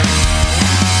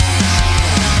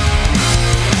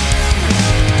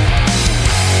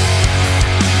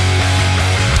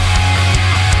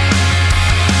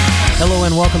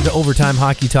everyone. Welcome to Overtime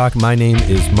Hockey Talk. My name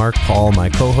is Mark Paul. My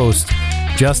co-host,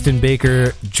 Justin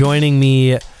Baker, joining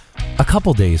me a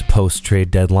couple days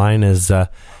post-trade deadline. As,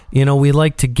 we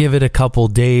like to give it a couple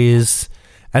days.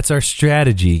 That's our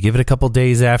strategy. Give it a couple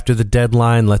days after the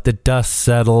deadline. Let the dust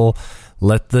settle.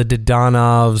 Let the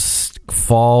Dodanovs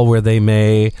fall where they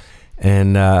may.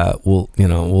 And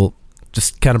we'll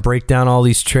just kind of break down all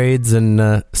these trades.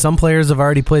 And some players have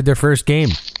already played their first game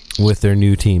with their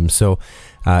new team. So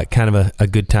kind of a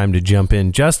good time to jump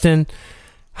in. Justin,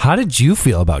 how did you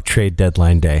feel about trade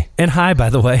deadline day? And hi, by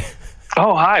the way.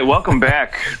 Oh, hi. Welcome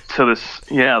back to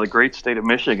the great state of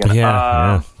Michigan.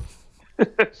 Yeah.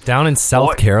 Down in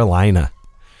South Carolina.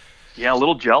 Yeah, a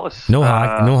little jealous. No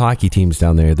hockey teams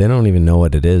down there. They don't even know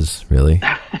what it is, really.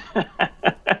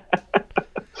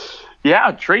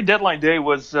 Yeah, trade deadline day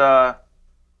was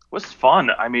fun.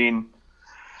 I mean,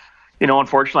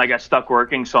 unfortunately, I got stuck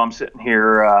working, so I'm sitting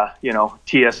here,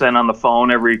 TSN on the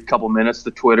phone every couple minutes,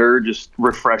 the Twitter, just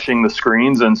refreshing the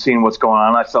screens and seeing what's going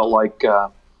on. I felt like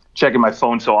checking my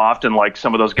phone so often, like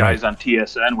some of those guys on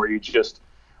TSN, where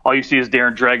all you see is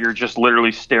Darren Dreger just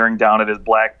literally staring down at his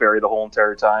BlackBerry the whole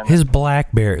entire time. His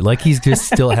BlackBerry, like he's just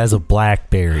still has a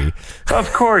BlackBerry.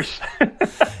 Of course.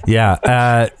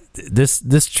 Yeah.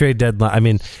 This trade deadline, I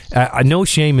mean, no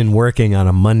shame in working on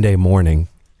a Monday morning.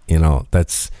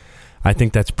 I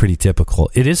think that's pretty typical.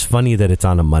 It is funny that it's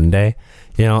on a Monday.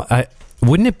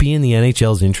 Wouldn't it be in the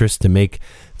NHL's interest to make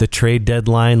the trade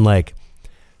deadline like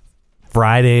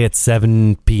Friday at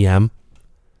 7 p.m.?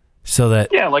 So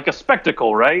that like a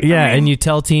spectacle, right? Yeah, and you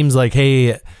tell teams like,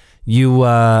 hey,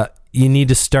 you need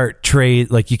to start trade,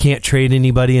 like you can't trade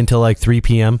anybody until like 3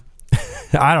 p.m.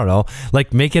 I don't know,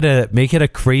 like make it a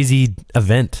crazy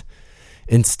event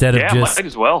instead of just might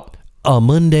as well a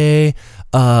Monday.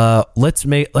 Let's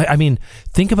make,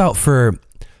 think about for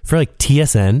like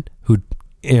TSN, who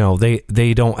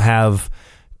they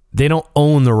don't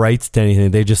own the rights to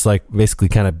anything. They just like basically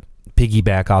kind of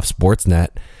piggyback off Sportsnet,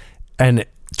 and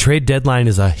trade deadline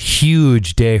is a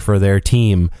huge day for their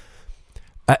team.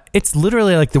 It's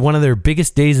literally like one of their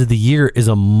biggest days of the year is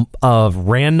a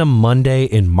random Monday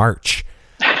in March,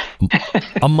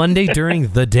 a Monday during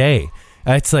the day.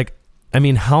 It's like,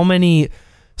 how many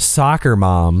soccer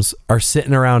moms are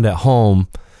sitting around at home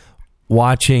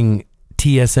watching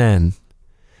TSN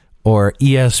or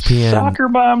ESPN? Soccer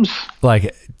moms,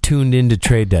 like tuned into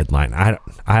trade deadline.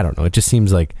 I don't know. It just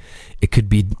seems like it could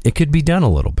be done a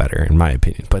little better, in my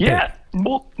opinion. But yeah,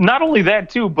 well, not only that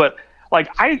too, but like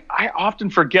I often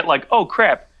forget, like, oh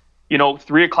crap,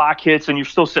 3 o'clock hits and you're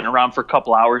still sitting around for a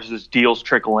couple hours as deals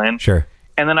trickle in. Sure.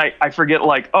 And then I forget,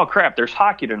 like, oh crap, there's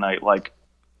hockey tonight. Like,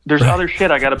 there's other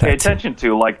shit I got to pay attention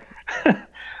to. Like,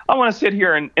 I want to sit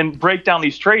here and break down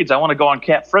these trades. I want to go on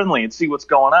Cap Friendly and see what's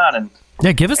going on. And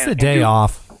yeah, give us the day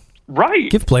off. Right.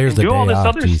 Give players the day off. Do all this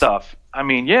other stuff.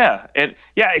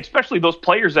 Especially those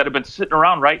players that have been sitting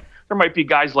around, right? There might be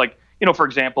guys like, for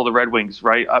example, the Red Wings,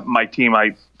 right? My team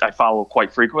I follow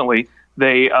quite frequently.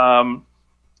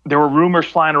 There were rumors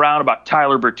flying around about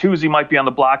Tyler Bertuzzi might be on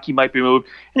the block. He might be moved.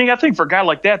 And you got to think, for a guy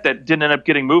like that didn't end up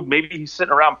getting moved, maybe he's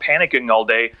sitting around panicking all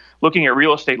day, looking at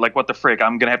real estate like, what the frick?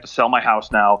 I'm going to have to sell my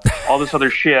house now. All this other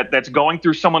shit that's going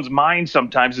through someone's mind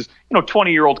sometimes is,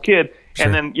 20-year-old kid. Sure.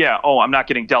 And then, I'm not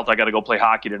getting dealt. I got to go play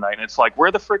hockey tonight. And it's like,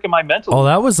 where the frick am I mentally? Oh,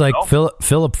 that was like Philip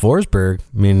Forsberg.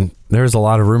 There was a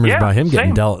lot of rumors about him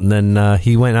getting dealt, and then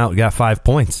he went out and got 5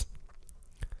 points.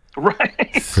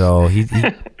 Right. So he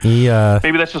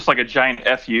maybe that's just like a giant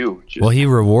FU. Well, he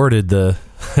rewarded the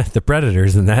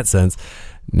Predators in that sense.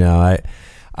 No,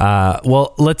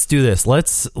 well, let's do this.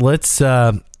 Let's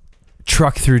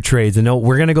truck through trades. I know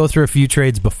we're going to go through a few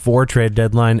trades before trade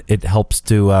deadline. It helps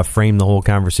to frame the whole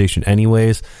conversation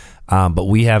anyways. But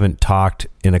we haven't talked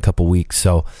in a couple weeks,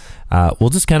 so we'll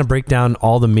just kind of break down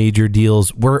all the major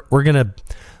deals. We're going to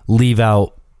leave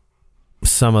out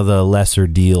some of the lesser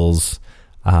deals.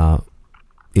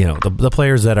 The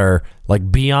players that are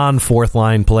like beyond fourth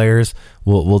line players,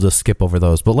 we'll just skip over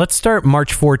those. But let's start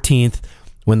March 14th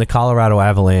when the Colorado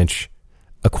Avalanche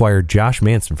acquired Josh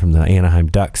Manson from the Anaheim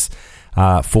Ducks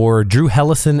for Drew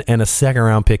Helleson and a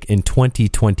second-round pick in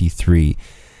 2023.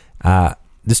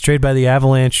 This trade by the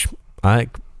Avalanche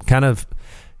kind of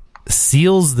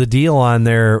seals the deal on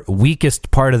their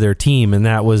weakest part of their team, and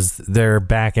that was their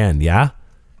back end, yeah?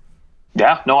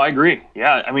 Yeah, no, I agree.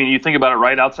 Yeah, you think about it,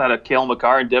 right outside of Cale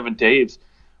Makar and Devin Taves,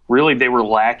 really they were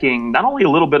lacking not only a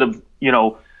little bit of,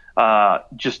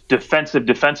 just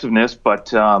defensiveness,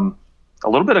 but a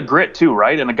little bit of grit too,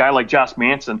 right? And a guy like Josh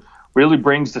Manson really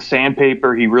brings the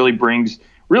sandpaper. He really brings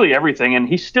everything, and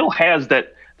he still has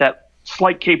that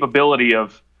slight capability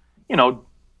of,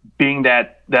 being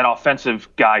that offensive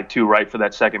guy too, right, for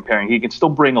that second pairing. He can still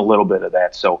bring a little bit of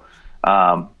that. So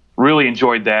really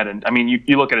enjoyed that. And I mean,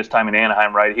 you look at his time in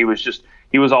Anaheim, right? He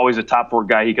was always a top four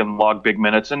guy. He can log big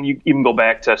minutes. And you even go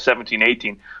back to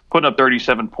 17-18, putting up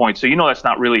 37 points. So that's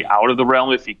not really out of the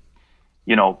realm if he,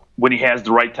 when he has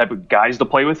the right type of guys to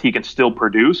play with, he can still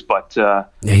produce. But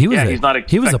he's not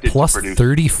expected. He was a plus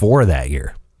 34 that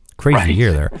year. Crazy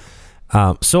year there.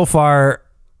 So far,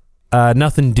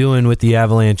 nothing doing with the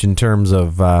Avalanche in terms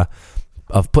of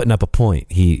putting up a point.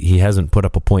 He hasn't put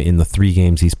up a point in the 3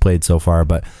 games he's played so far,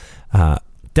 but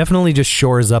definitely just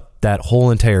shores up that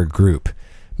whole entire group.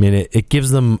 I mean, it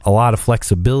gives them a lot of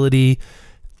flexibility.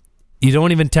 You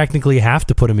don't even technically have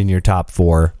to put him in your top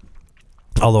 4,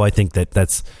 although I think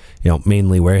that's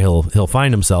mainly where he'll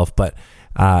find himself. But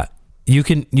you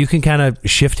can kind of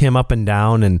shift him up and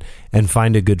down and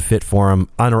find a good fit for him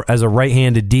as a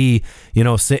right-handed D.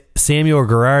 Samuel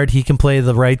Girard, he can play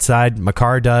the right side.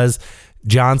 Makar does.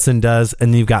 Johnson does,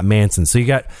 and then you've got Manson. So you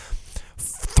got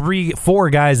 4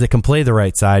 guys that can play the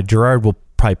right side. Girard will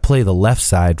probably play the left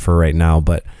side for right now,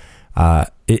 but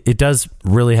it does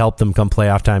really help them come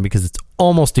playoff time because it's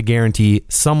almost a guarantee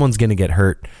someone's going to get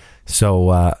hurt.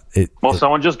 So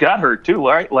someone just got hurt too,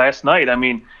 right? Last night. I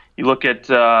mean, you look at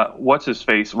what's his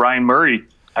face, Ryan Murray.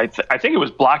 I think it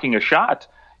was blocking a shot.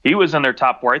 He was in their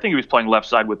top 4. I think he was playing left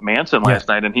side with Manson last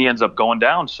night, and he ends up going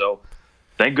down. So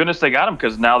thank goodness they got him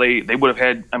because now they would have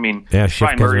had. I mean,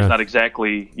 Ryan Murray's not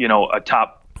exactly a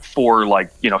top 4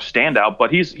 standout,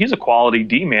 but he's a quality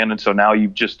D man, and so now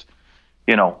you've just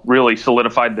really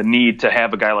solidified the need to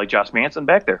have a guy like Josh Manson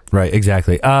back there. Right,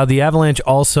 exactly. The Avalanche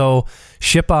also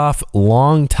ship off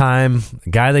long-time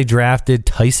guy they drafted,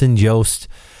 Tyson Jost,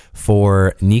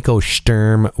 for Nico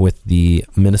Sturm with the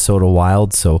Minnesota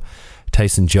Wild. So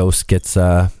Tyson Jost gets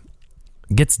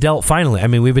dealt finally. I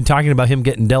mean, we've been talking about him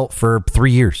getting dealt for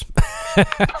 3 years.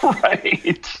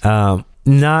 Right.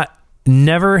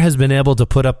 Never has been able to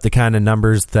put up the kind of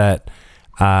numbers that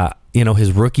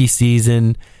his rookie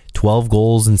season, 12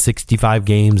 goals in 65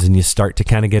 games, and you start to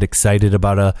kind of get excited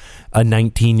about a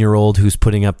 19-year-old who's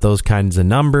putting up those kinds of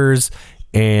numbers,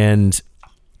 and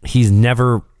he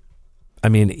never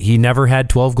had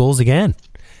 12 goals again.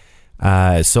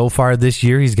 So far this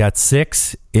year, he's got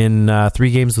 6 in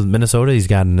 3 games with Minnesota. He's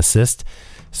got an assist.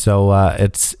 So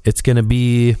it's going to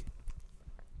be,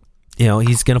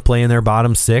 he's going to play in their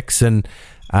bottom 6 and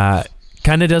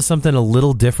kind of does something a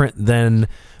little different than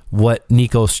what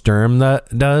Nico Sturm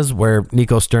does, where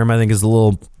Nico Sturm, I think, is a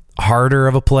little harder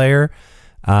of a player.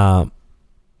 Tyson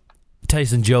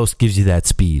Jost gives you that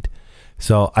speed.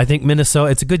 So I think Minnesota,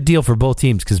 it's a good deal for both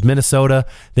teams because Minnesota,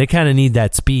 they kind of need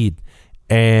that speed.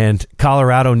 And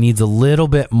Colorado needs a little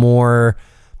bit more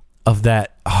of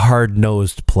that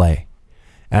hard-nosed play.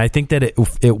 And I think that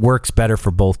it works better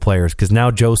for both players because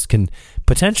now Jost can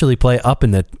potentially play up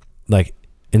in the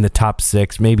top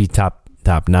 6, maybe top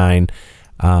 9.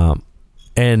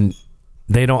 And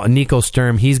they don't. Nico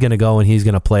Sturm, he's going to go and he's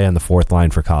going to play on the 4th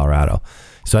line for Colorado.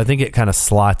 So I think it kind of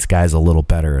slots guys a little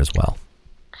better as well.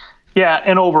 Yeah,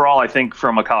 and overall, I think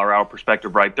from a Colorado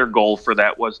perspective, right, their goal for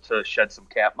that was to shed some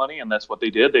cap money, and that's what they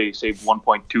did. They saved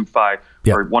 1.25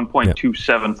 or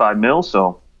 1.275 mil.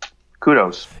 So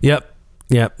kudos. Yep.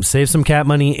 Save some cap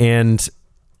money, and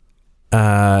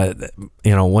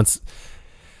once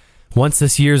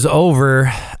this year's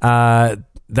over,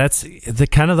 that's the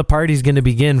kind of the party's going to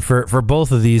begin for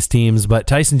both of these teams. But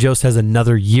Tyson Jost has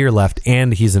another year left,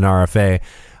 and he's an RFA.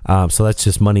 So that's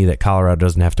just money that Colorado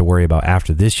doesn't have to worry about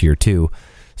after this year, too.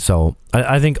 So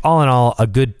I think all in all, a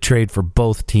good trade for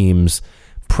both teams.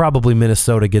 Probably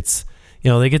Minnesota gets,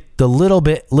 they get the little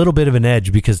bit of an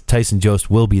edge because Tyson Jost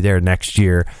will be there next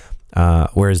year.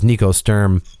 Whereas Nico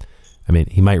Sturm, I mean,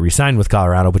 he might resign with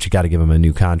Colorado, but you got to give him a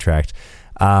new contract.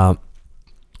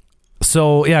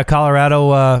 So yeah,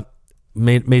 Colorado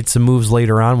made some moves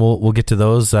later on. We'll get to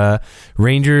those.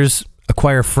 Rangers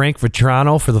acquire Frank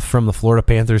Vatrano from the Florida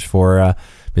Panthers for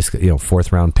basically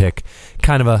 4th round pick.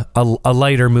 Kind of a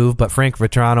lighter move, but Frank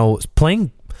Vatrano was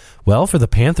playing well for the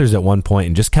Panthers at one point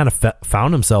and just kind of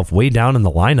found himself way down in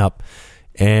the lineup.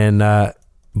 And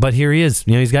but here he is.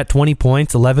 He's got 20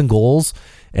 points, 11 goals,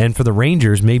 and for the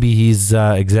Rangers, maybe he's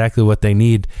exactly what they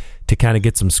need to kind of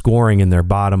get some scoring in their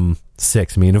bottom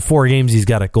 6. I mean, in 4 games, he's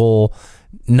got a goal.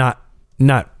 Not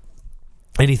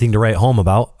anything to write home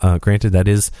about. Granted, that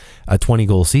is a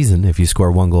 20-goal season if you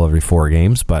score 1 goal every 4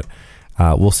 games, but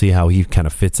we'll see how he kind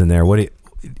of fits in there.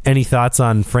 Any thoughts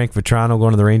on Frank Vatrano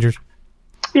going to the Rangers?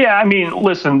 Yeah, I mean,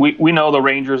 listen, we know the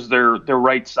Rangers, their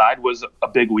right side was a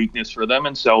big weakness for them,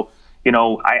 and so,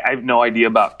 I have no idea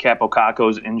about Capo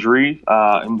Caco's injury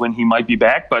and when he might be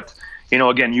back, but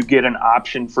again, you get an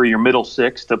option for your middle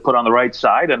six to put on the right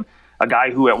side, and a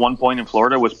guy who at one point in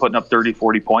Florida was putting up 30,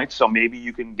 40 points. So maybe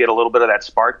you can get a little bit of that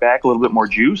spark back, a little bit more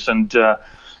juice. And,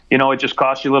 it just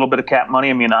costs you a little bit of cap money.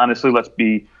 I mean, honestly, let's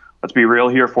be real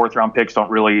here. 4th round picks don't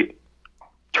really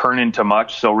turn into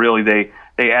much. So really they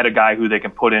add a guy who they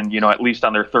can put in, at least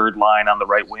on their third line on the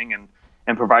right wing and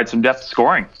provide some depth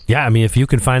scoring. Yeah, I mean, if you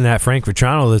can find that Frank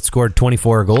Vetrano that scored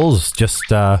 24 goals just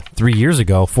 4 years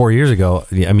ago,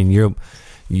 I mean,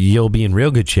 you'll be in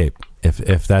real good shape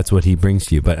if that's what he brings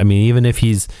to you. But I mean, even if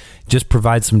he's just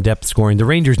provides some depth scoring, the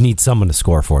Rangers need someone to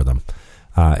score for them.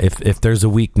 If there's a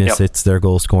weakness, it's their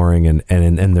goal scoring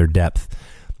and their depth.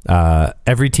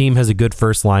 Every team has a good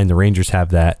first line. The Rangers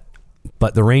have that,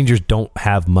 but the Rangers don't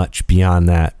have much beyond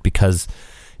that because,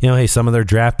 hey, some of their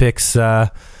draft picks,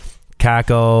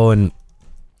 Kako and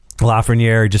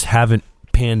Lafreniere, just haven't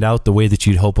panned out the way that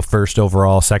you'd hope a first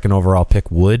overall, second overall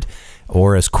pick would,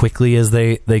 or as quickly as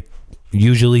they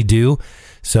usually do.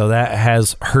 So that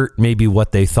has hurt maybe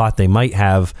what they thought they might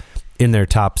have in their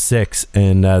top 6,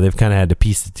 and they've kind of had to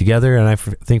piece it together, and I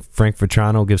think Frank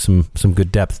Vetrano gives some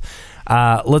good depth.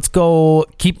 Let's go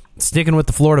keep sticking with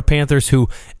the Florida Panthers, who,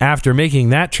 after making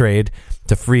that trade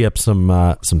to free up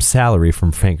some salary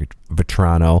from Frank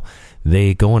Vetrano,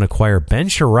 they go and acquire Ben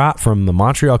Chiarot from the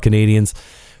Montreal Canadiens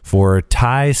for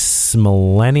Ty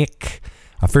Smilanic,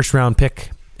 a first-round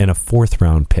pick and a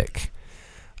fourth-round pick.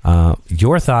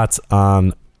 Your thoughts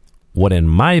on what, in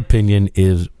my opinion,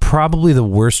 is probably the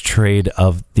worst trade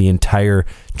of the entire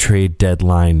trade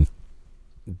deadline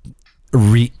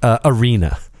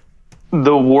arena.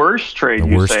 The worst trade,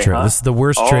 you say, huh? This is the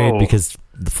worst trade because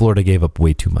the Florida gave up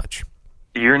way too much.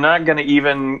 You're not going to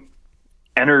even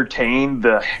entertain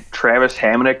the Travis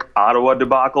Hamonic Ottawa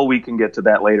debacle. We can get to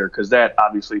that later because that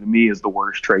obviously to me is the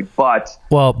worst trade. But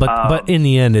in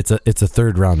the end, it's a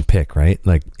third round pick, right?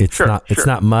 Like it's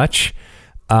not much.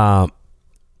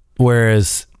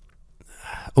 Whereas,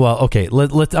 well, okay, I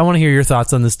want to hear your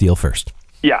thoughts on this deal first.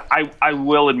 Yeah, I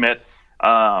will admit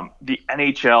the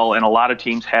NHL and a lot of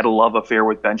teams had a love affair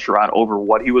with Ben Chiarot over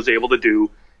what he was able to do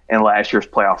in last year's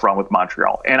playoff run with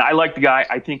Montreal. And I like the guy.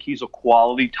 I think he's a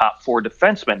quality top 4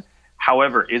 defenseman.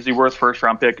 However, is he worth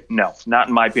first-round pick? No, not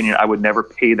in my opinion. I would never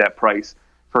pay that price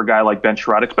for a guy like Ben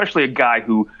Chiarot, especially a guy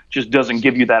who just doesn't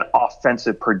give you that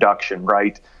offensive production,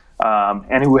 right?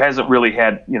 And who hasn't really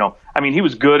had, he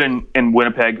was good in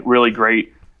Winnipeg, really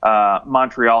great.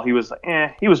 Montreal, he was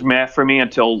meh for me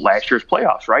until last year's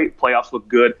playoffs, right? Playoffs looked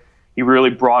good. He really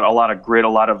brought a lot of grit, a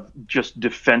lot of just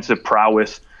defensive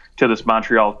prowess to this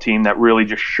Montreal team that really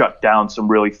just shut down some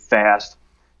really fast,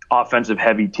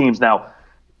 offensive-heavy teams. Now,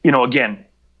 again,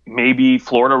 maybe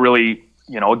Florida really,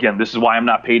 again, this is why I'm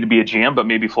not paid to be a GM, but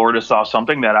maybe Florida saw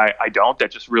something that I don't, that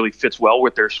just really fits well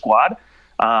with their squad.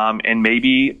 And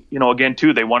maybe, again,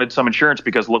 too, they wanted some insurance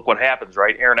because look what happens,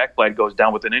 right? Aaron Ekblad goes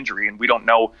down with an injury, and we don't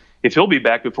know if he'll be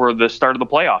back before the start of the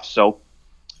playoffs. So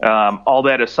all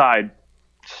that aside,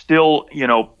 still,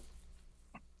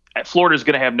 Florida's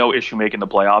going to have no issue making the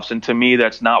playoffs. And to me,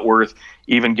 that's not worth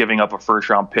even giving up a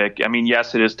first-round pick. I mean,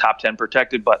 yes, it is top 10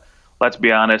 protected, but let's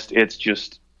be honest, it's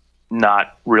just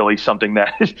not really something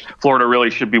that Florida really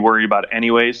should be worried about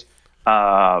anyways.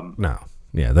 No.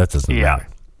 Yeah, that doesn't matter.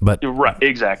 But right,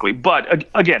 exactly. But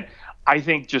again, I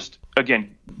think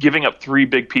giving up 3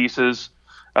 big pieces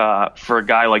for a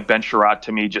guy like Ben Chiarot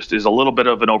to me just is a little bit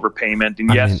of an overpayment.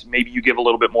 And yes, maybe you give a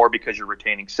little bit more because you're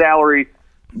retaining salary.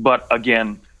 But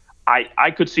again,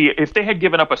 I could see if they had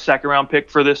given up a second-round pick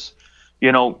for this,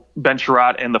 Ben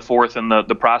Chiarot and the fourth and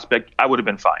the prospect, I would have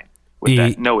been fine with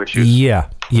that. No issues. Yeah,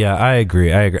 I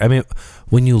agree. I mean,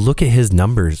 when you look at his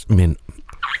numbers, I mean,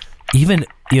 even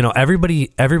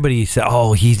everybody said,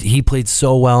 oh, he played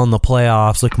so well in the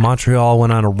playoffs. Like Montreal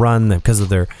went on a run because of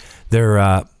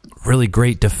their really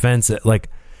great defense. Like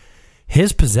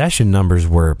his possession numbers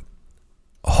were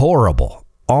horrible.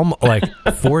 Like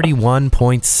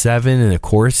 41.7 in a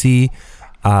Corsi.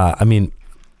 I mean,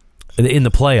 in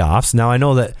the playoffs. Now I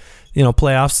know that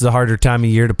playoffs is a harder time of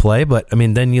year to play, but I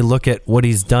mean, then you look at what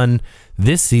he's done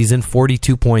this season.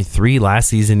 42.3 last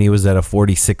season. He was at a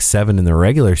 46.7 in the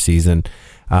regular season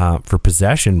for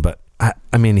possession. But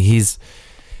I mean, he's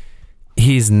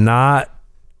not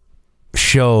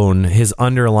shown his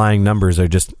underlying numbers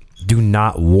do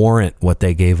not warrant what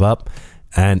they gave up.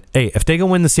 And hey, if they go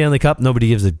win the Stanley Cup, nobody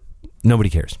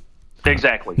cares.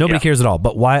 Exactly. Nobody cares at all.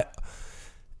 But why,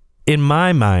 in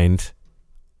my mind,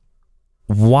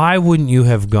 why wouldn't you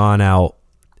have gone out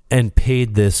and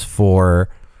paid this for,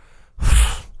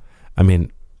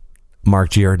 Mark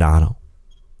Giordano?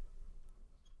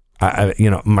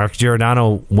 Mark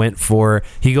Giordano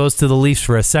he goes to the Leafs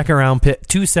for a second round pick,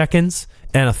 2 seconds,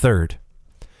 and a third,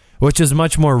 which is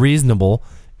much more reasonable.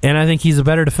 And I think he's a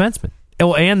better defenseman.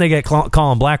 Oh, and they get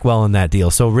Colin Blackwell in that deal.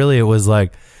 So really it was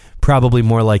like probably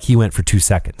more like he went for 2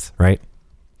 seconds, right?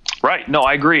 Right. No,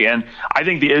 I agree. And I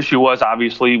think the issue was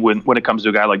obviously when it comes to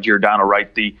a guy like Giordano,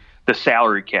 right, the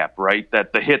salary cap, right,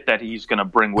 that the hit that he's going to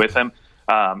bring with him.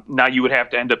 Now you would have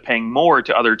to end up paying more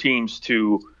to other teams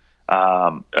to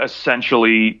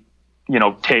essentially,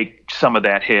 take some of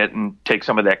that hit and take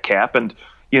some of that cap. And,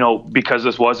 because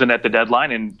this wasn't at the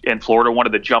deadline and Florida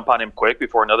wanted to jump on him quick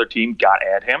before another team got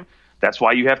at him, that's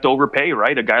why you have to overpay,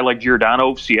 right? A guy like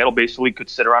Giordano, Seattle basically could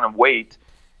sit around and wait.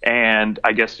 And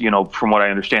I guess, from what I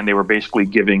understand, they were basically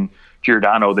giving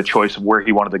Giordano the choice of where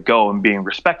he wanted to go and being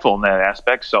respectful in that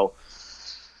aspect. So,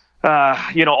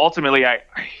 ultimately,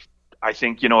 I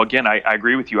think, again, I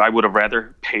agree with you. I would have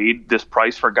rather paid this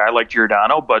price for a guy like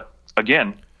Giordano. But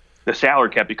again, the salary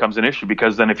cap becomes an issue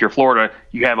because then if you're Florida,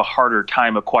 you have a harder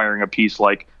time acquiring a piece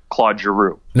like Claude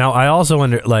Giroux. Now, I also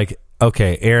wonder,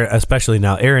 especially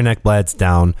now, Aaron Ekblad's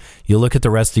down. You look at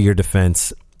the rest of your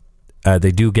defense.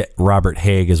 They do get Robert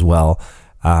Haig as well.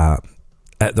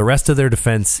 The rest of their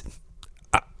defense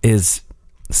is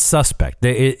suspect.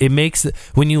 It makes,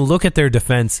 when you look at their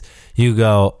defense, you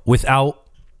go, without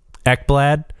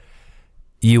Ekblad,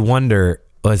 you wonder,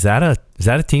 is that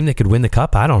a team that could win the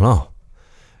cup? I don't know.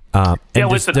 Does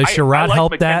Sherrod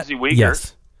help that? Uyghur.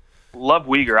 Yes. Love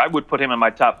Uyghur. I would put him in my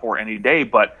top 4 any day,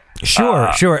 but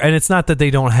sure. And it's not that they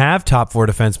don't have top 4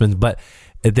 defensemen, but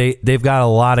they've got a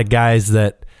lot of guys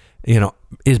that,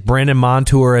 is Brandon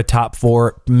Montour a top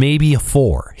 4? Maybe a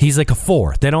 4. He's like a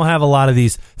 4. They don't have a lot of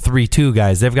these 3-2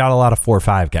 guys. They've got a lot of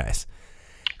 4-5 guys.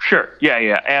 Sure.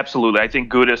 Yeah, absolutely. I think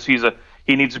Gudas,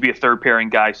 he needs to be a third pairing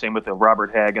guy. Same with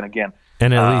Robert Haig, and again.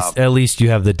 And at least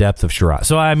you have the depth of Sherrod.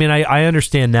 So I mean, I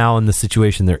understand now in the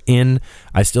situation they're in.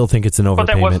 I still think it's an overpayment. But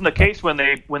that wasn't the case when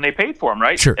they paid for him,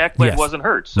 right? Sure. Ekblad wasn't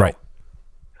hurt. So. Right.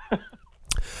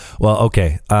 Well,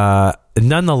 okay.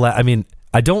 Nonetheless, I mean,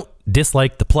 I don't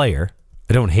dislike the player.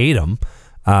 I don't hate him.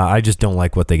 I just don't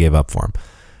like what they gave up for him.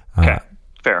 Okay.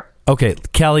 Fair. Okay.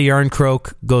 Calle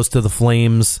Jarnkrok goes to the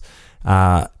Flames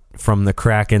from the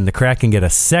Kraken. The Kraken get a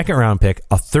 2nd-round pick,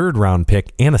 a 3rd-round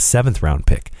pick, and a 7th-round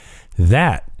pick.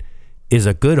 That is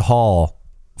a good haul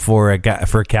for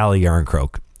Calle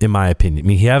Jarnkrok, in my opinion. I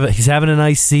mean, he's having a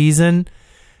nice season.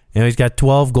 He's got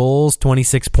 12 goals,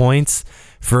 26 points.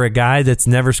 For a guy that's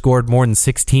never scored more than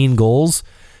 16 goals,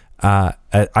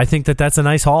 I think that's a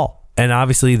nice haul. And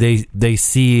obviously, they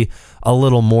see a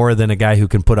little more than a guy who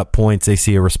can put up points. They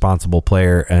see a responsible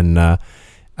player, and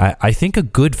I think a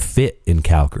good fit in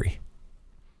Calgary.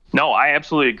 No, I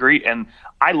absolutely agree, and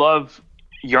I love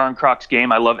Jarnkrok's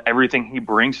game. I love everything he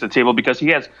brings to the table because he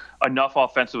has enough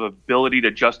offensive ability to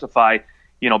justify,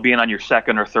 being on your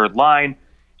second or third line.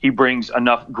 He brings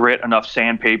enough grit, enough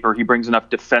sandpaper. He brings enough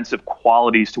defensive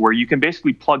qualities to where you can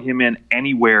basically plug him in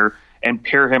anywhere and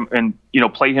pair him and,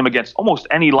 play him against almost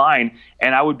any line.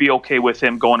 And I would be okay with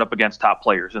him going up against top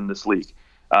players in this league.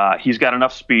 He's got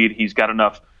enough speed. He's got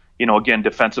enough, again,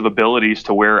 defensive abilities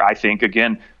to where I think,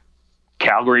 again,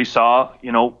 Calgary saw,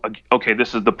 okay,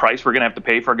 this is the price we're going to have to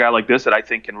pay for a guy like this that I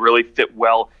think can really fit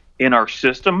well in our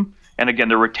system. And again,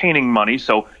 they're retaining money.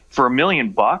 So for $1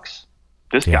 million,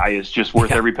 this guy is just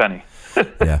worth every penny.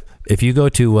 Yeah. If you go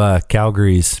to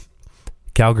Calgary's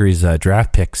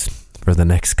draft picks for the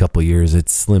next couple years,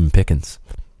 it's slim pickings.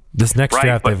 This next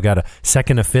draft, they've got a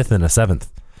 2nd, a 5th, and a 7th.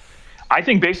 I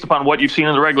think based upon what you've seen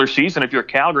in the regular season, if you're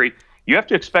Calgary, you have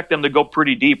to expect them to go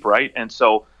pretty deep, right? And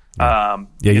so,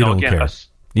 you don't care.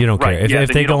 You don't care. If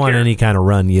they go on any kind of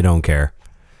run, you don't care.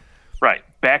 Right.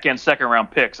 Back end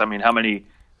 2nd-round picks. I mean, how many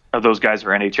of those guys are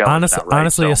NHL?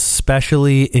 Honestly,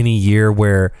 especially in a year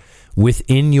where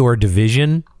within your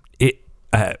division,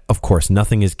 of course,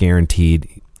 nothing is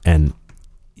guaranteed, and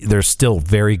there's still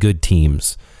very good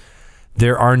teams.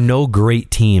 There are no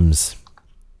great teams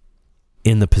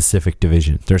in the Pacific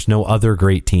Division. There's no other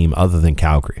great team other than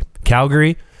Calgary.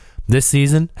 Calgary, this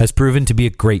season, has proven to be a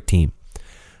great team.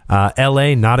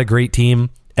 LA, not a great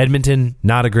team. Edmonton,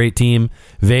 not a great team.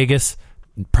 Vegas,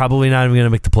 probably not even going to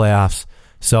make the playoffs.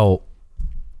 So,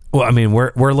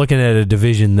 we're looking at a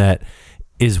division that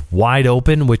is wide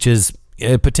open, which is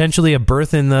potentially a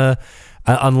berth in the,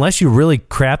 unless you really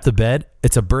crap the bed,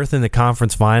 it's a berth in the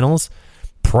conference finals.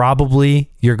 Probably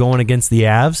you're going against the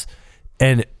Avs.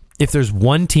 And if there's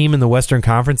one team in the Western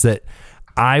Conference that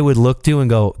I would look to and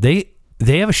go, they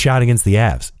have a shot against the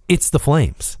Avs, it's the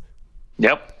Flames.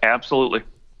 Yep, absolutely.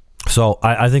 So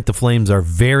I think the Flames are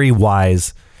very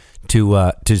wise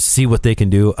to see what they can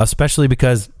do, especially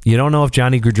because you don't know if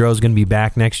Johnny Gaudreau is going to be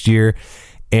back next year,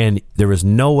 and there was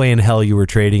no way in hell you were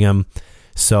trading him.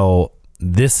 So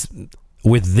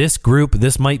with this group,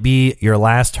 this might be your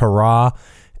last hurrah,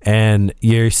 and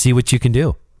you see what you can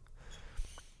do.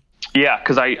 Yeah,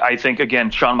 because I think,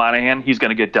 again, Sean Monahan, he's going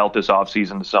to get dealt this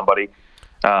offseason to somebody.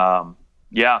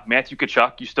 Matthew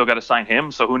Tkachuk, you still got to sign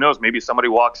him. So who knows? Maybe somebody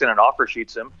walks in and offer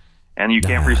sheets him, and you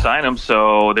can't re-sign him.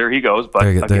 So there he goes. But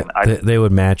they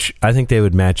would match. I think they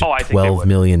would match a $12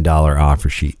 million offer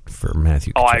sheet for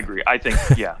Matthew Tkachuk. I agree. I think,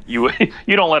 you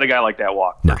don't let a guy like that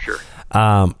walk, for sure.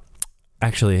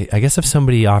 Actually, I guess if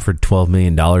somebody offered $12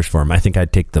 million for him, I think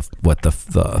I'd take the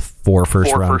 4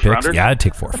 first-round picks. Rounders? Yeah, I'd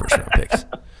take 4 first-round picks.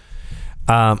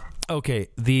 Okay,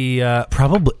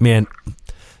 probably, man,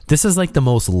 this is like the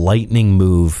most lightning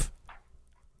move.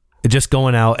 Just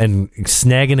going out and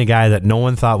snagging a guy that no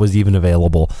one thought was even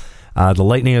available. The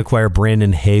Lightning acquire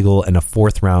Brandon Hagel and a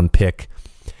 4th-round pick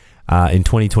in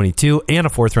 2022 and a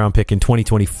 4th-round pick in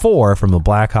 2024 from the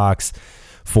Blackhawks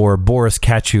for Boris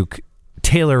Katchouk,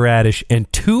 Taylor Radish,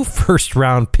 and 2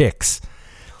 first-round picks.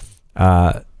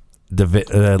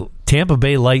 The Tampa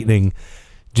Bay Lightning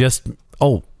just...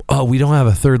 Oh, we don't have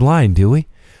a third line, do we?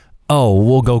 Oh,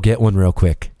 we'll go get one real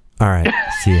quick. All right,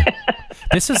 see ya.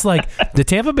 This is like the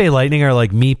Tampa Bay Lightning are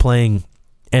like me playing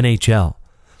NHL.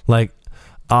 Like,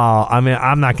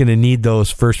 I'm not going to need those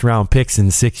first round picks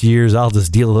in 6 years. I'll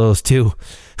just deal those too.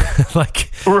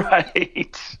 Like,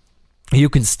 right. You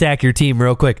can stack your team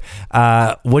real quick.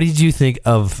 What did you think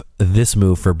of this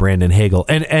move for Brandon Hagel?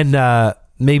 And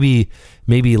maybe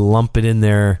lump it in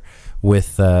there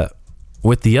with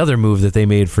the other move that they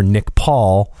made for Nick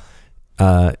Paul,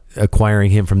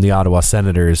 acquiring him from the Ottawa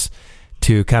Senators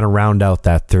to kind of round out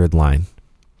that third line.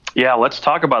 Yeah, let's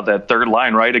talk about that third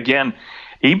line, right? Again,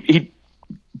 he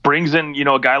brings in,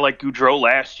 a guy like Gaudreau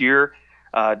last year,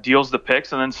 deals the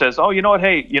picks, and then says, oh, you know what,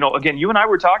 hey, again, you and I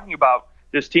were talking about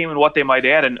this team and what they might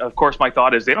add, and of course my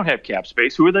thought is they don't have cap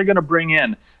space. Who are they going to bring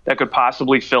in that could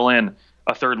possibly fill in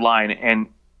a third line?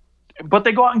 But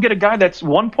they go out and get a guy that's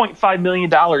 $1.5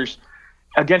 million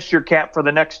against your cap for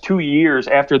the next 2 years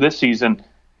after this season.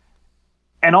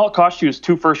 And all it costs you is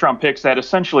 2 first-round picks that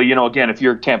essentially, again, if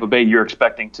you're Tampa Bay, you're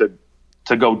expecting to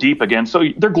go deep again. So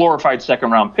they're glorified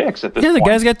second-round picks at this point. Yeah, the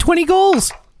guy's got 20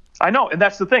 goals. I know, and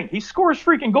that's the thing. He scores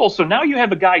freaking goals. So now you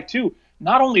have a guy, too,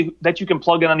 not only that you can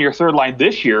plug in on your third line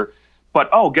this year,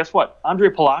 but, guess what? Andre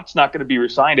Palat's not going to be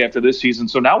re-signed after this season.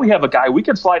 So now we have a guy we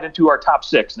can slide into our top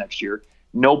 6 next year.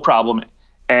 No problem.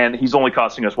 And he's only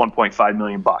costing us $1.5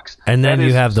 million. And then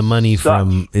you have the money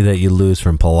that you lose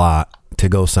from Palat to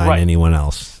go sign anyone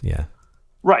else. Yeah.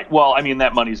 Right. Well, I mean,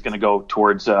 that money's going to go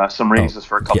towards some raises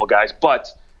for a couple guys. But,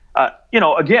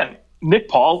 again, Nick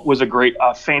Paul was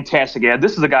a fantastic ad.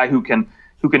 This is a guy who can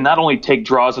not only take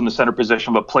draws in the center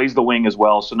position, but plays the wing as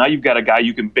well. So now you've got a guy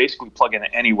you can basically plug in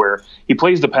anywhere. He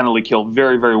plays the penalty kill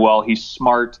very, very well. He's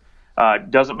smart,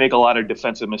 doesn't make a lot of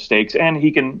defensive mistakes, and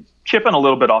he can chip in a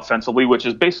little bit offensively, which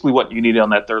is basically what you need on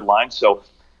that third line. So,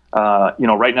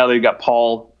 right now they've got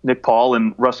Nick Paul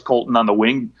and Russ Colton on the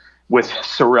wing with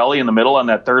Cirelli in the middle on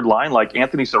that third line. Like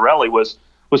Anthony Cirelli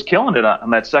was killing it on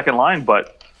that second line,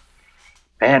 but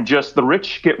man, just the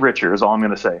rich get richer is all I'm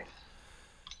going to say.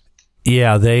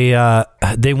 Yeah,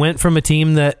 they went from a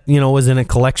team that, was in a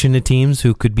collection of teams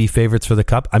who could be favorites for the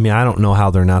Cup. I mean, I don't know how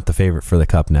they're not the favorite for the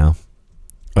Cup now.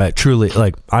 But truly,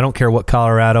 like, I don't care what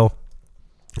Colorado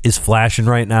is flashing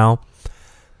right now.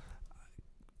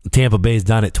 Tampa Bay's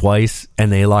done it twice,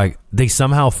 and they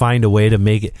somehow find a way to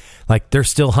make it like they're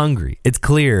still hungry. It's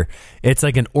clear. It's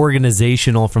like an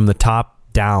organizational from the top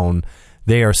down.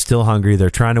 They are still hungry. They're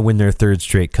trying to win their 3rd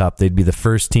straight Cup. They'd be the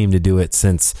first team to do it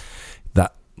since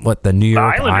the New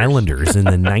York Islanders in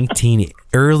the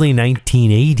early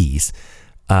 1980s.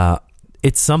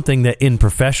 It's something that in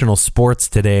professional sports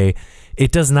today,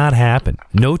 it does not happen.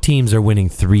 No teams are winning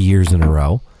 3 years in a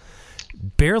row.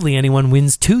 Barely anyone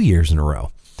wins 2 years in a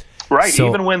row. Right. So,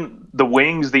 even when the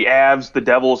Wings, the Avs, the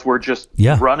Devils were just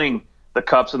running the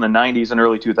Cups in the 90s and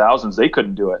early 2000s, they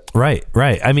couldn't do it. Right.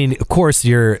 I mean, of course,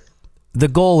 the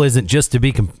goal isn't just to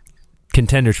be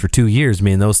contenders for 2 years. I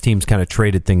mean, those teams kind of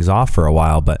traded things off for a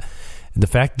while, but the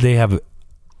fact that they have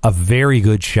a very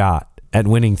good shot at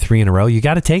winning 3 in a row, you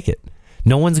got to take it.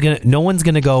 No one's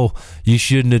gonna go, you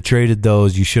shouldn't have traded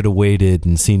those. You should have waited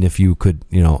and seen if you could.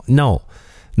 No,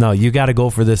 you got to go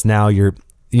for this now.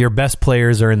 Your best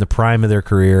players are in the prime of their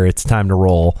career. It's time to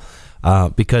roll,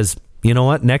 because you know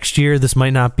what? Next year, this might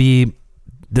not be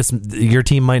this. Your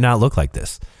team might not look like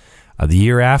this. The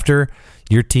year after,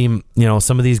 your team,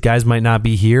 some of these guys might not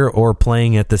be here or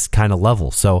playing at this kind of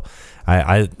level. So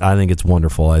I think it's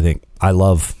wonderful. I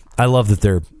love that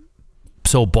they're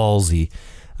so ballsy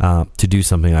to do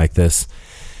something like this.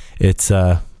 It's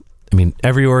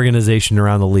every organization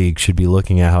around the league should be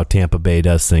looking at how Tampa Bay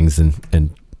does things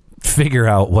and figure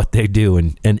out what they do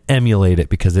and emulate it,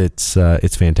 because it's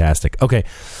fantastic. Okay,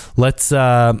 let's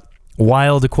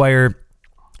Wild acquire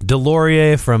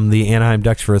Delorier from the Anaheim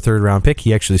Ducks for a third-round pick.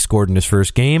 He actually scored in his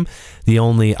first game. The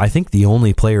only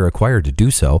player acquired to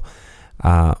do so.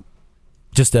 No,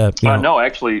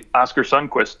 actually, Oscar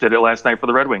Sundqvist did it last night for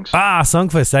the Red Wings.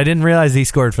 Sundqvist. I didn't realize he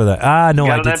scored for that. No,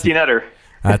 got an empty netter.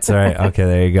 That's all right. Okay,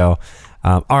 there you go.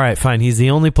 All right, fine. He's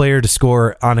the only player to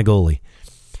score on a goalie.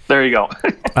 There you go.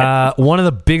 One of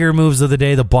the bigger moves of the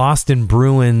day, the Boston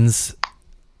Bruins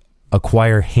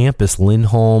acquire Hampus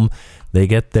Lindholm. They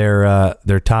get their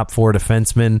top four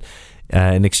defensemen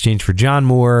in exchange for John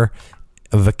Moore,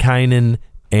 Vakanainen,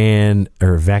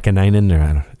 or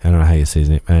I don't know how you say his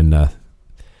name, and a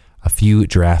few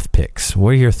draft picks. What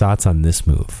are your thoughts on this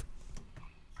move?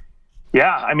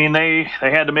 Yeah, they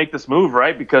had to make this move,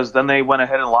 right? Because then they went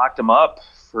ahead and locked him up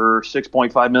for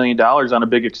 $6.5 million on a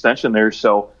big extension there.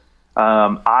 So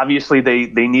obviously they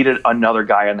needed another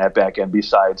guy on that back end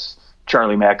besides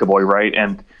Charlie McAvoy, right?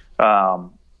 And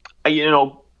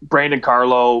Brandon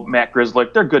Carlo, Matt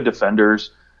Grzelcyk, they're good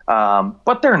defenders,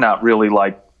 but they're not really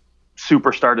like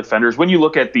superstar defenders. When you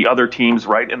look at the other teams,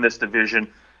 right, in this division,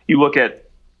 you look at,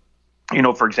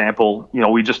 for example,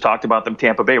 we just talked about them,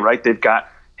 Tampa Bay, right? They've got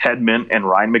Hedman and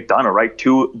Ryan McDonagh, right?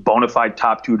 Two bona fide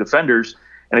top two defenders.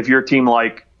 And if you're a team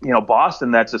like,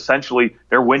 Boston, that's essentially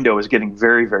their window is getting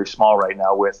very, very small right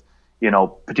now with,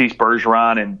 Patrice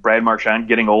Bergeron and Brad Marchand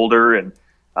getting older, and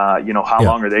how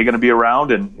long are they going to be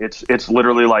around? And it's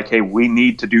literally like, hey, we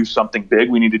need to do something big.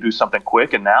 We need to do something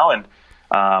quick and now. And,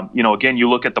 again, you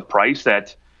look at the price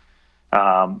that,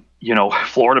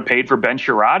 Florida paid for Ben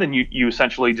Sherrod, and you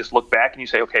essentially just look back and you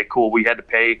say, okay, cool. We had to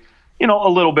pay, a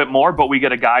little bit more, but we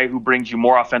get a guy who brings you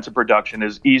more offensive production,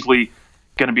 is easily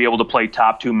going to be able to play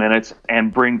top 2 minutes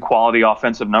and bring quality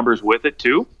offensive numbers with it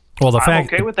too. Well,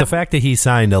 the fact that he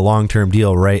signed a long-term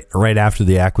deal right after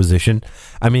the acquisition,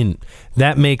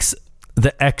 that makes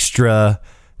the extra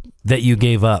that you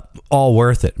gave up all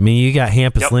worth it. You got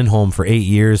Hampus Lindholm for 8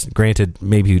 years. Granted,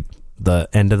 maybe the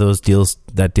end of those deals,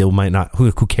 that deal might not.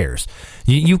 Who cares?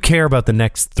 You care about the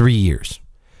next 3 years.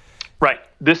 Right.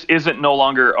 This isn't no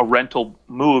longer a rental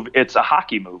move. It's a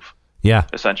hockey move. Yeah.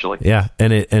 Essentially. Yeah.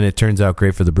 And it turns out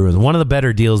great for the Bruins. One of the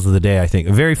better deals of the day, I think.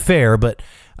 Very fair, but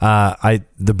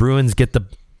the Bruins get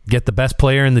the best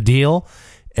player in the deal,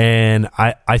 and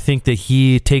I think that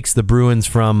he takes the Bruins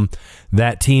from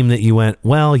that team that you went,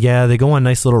 well, yeah, they go on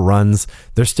nice little runs.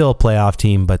 They're still a playoff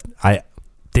team, but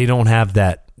they don't have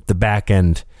the back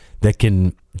end that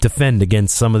can defend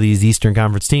against some of these Eastern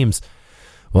Conference teams.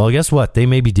 Well, guess what? They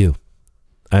maybe do.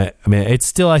 It's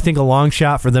still, I think, a long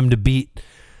shot for them to beat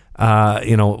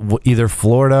either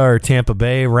Florida or Tampa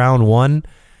Bay round one.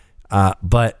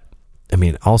 But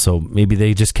also maybe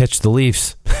they just catch the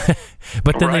Leafs,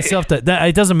 but then they still have to.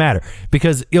 It doesn't matter,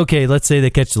 because let's say they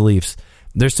catch the Leafs,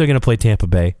 they're still going to play Tampa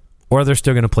Bay, or they're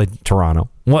still going to play Toronto.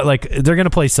 They're going to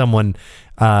play someone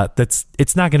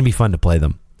it's not going to be fun to play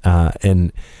them,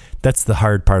 and that's the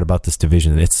hard part about this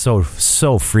division. It's so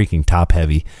freaking top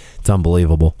heavy. It's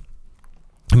unbelievable.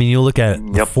 You look at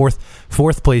the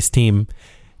fourth place team,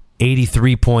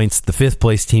 83 points. The fifth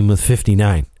place team with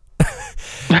 59.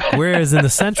 Whereas in the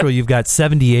Central, you've got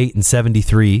 78 and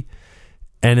 73.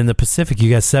 And in the Pacific, you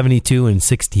got 72 and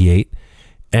 68.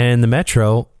 And in the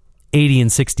Metro, 80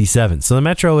 and 67. So the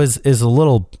Metro is a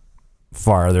little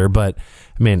farther, but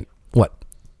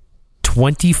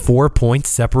 24 points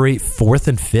separate fourth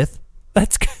and fifth?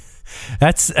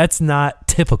 That's not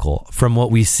typical from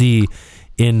what we see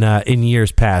in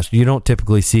years past. You don't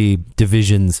typically see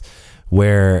divisions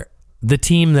where the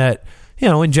team that,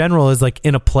 in general is like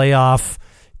in playoff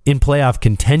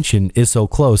contention is so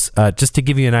close. Just to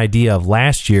give you an idea of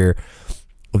last year,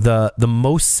 the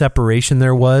most separation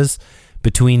there was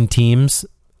between teams,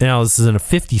 this is in a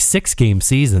 56 game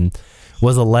season,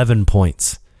 was 11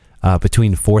 points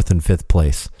between fourth and fifth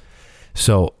place.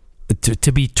 So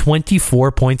to be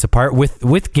 24 points apart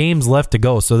with games left to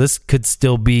go. So this could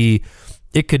still be,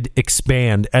 it could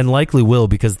expand, and likely will,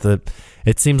 because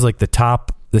it seems like the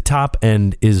top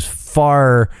end is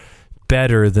far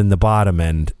better than the bottom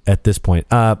end at this point.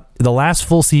 The last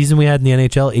full season we had in the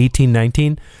NHL,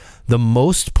 18-19, the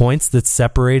most points that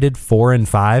separated 4 and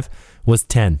 5 was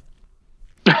 10.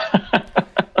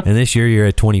 And this year you're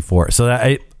at 24. So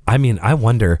I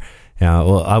wonder.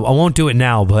 Well, I won't do it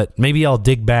now, but maybe I'll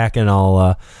dig back and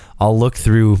I'll look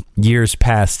through years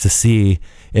past to see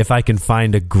if I can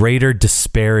find a greater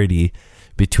disparity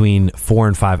between 4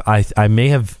 and 5.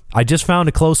 I just found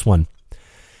a close one.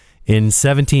 In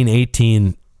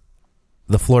 17-18,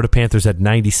 the Florida Panthers had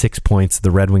 96 points.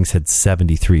 The Red Wings had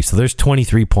 73. So there's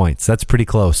 23 points. That's pretty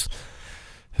close.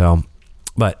 So,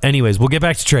 but anyways, we'll get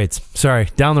back to trades. Sorry,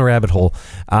 down the rabbit hole.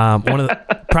 One of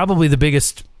the, probably the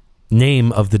biggest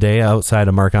name of the day outside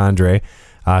of Marc-Andre,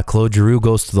 Claude Giroux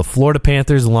goes to the Florida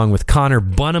Panthers along with Connor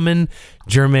Bunnaman,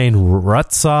 Jermaine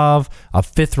Rutsov, a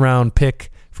 5th-round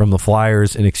pick from the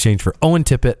Flyers in exchange for Owen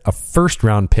Tippett, a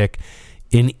 1st-round pick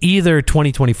in either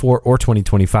 2024 or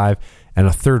 2025, and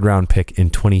a 3rd-round pick in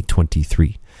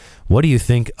 2023. What do you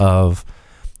think of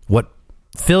what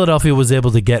Philadelphia was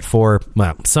able to get for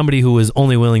somebody who was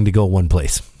only willing to go one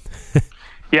place?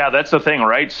 Yeah, that's the thing,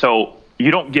 right? So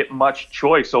you don't get much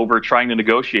choice over trying to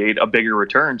negotiate a bigger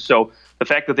return. So the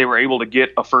fact that they were able to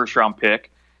get a 1st-round pick,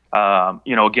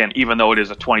 again, even though it is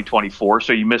a 2024,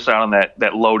 so you miss out on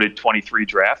that loaded 23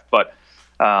 draft, but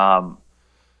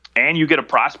and you get a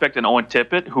prospect in Owen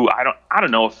Tippett, who I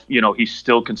don't know if he's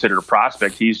still considered a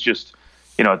prospect. He's just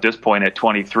at this point at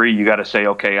 23, you got to say,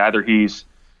 okay, either he's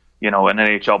an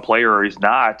NHL player or he's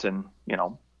not, and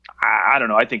I don't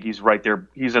know. I think he's right there.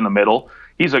 He's in the middle.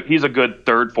 He's a good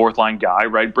 3rd, 4th line guy,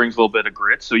 right? Brings a little bit of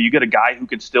grit. So you get a guy who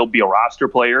can still be a roster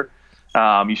player.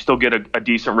 You still get a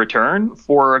decent return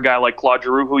for a guy like Claude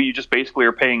Giroux, who you just basically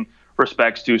are paying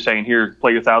respects to, saying, here,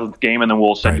 play your 1,000th game, and then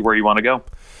we'll send you where you want to go.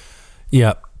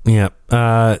 Yeah.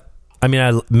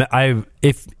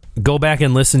 If go back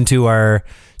and listen to our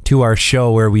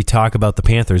show where we talk about the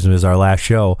Panthers, and it was our last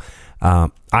show.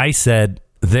 I said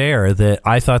there that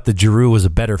I thought that Giroux was a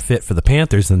better fit for the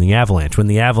Panthers than the Avalanche. When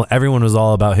everyone was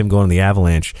all about him going to the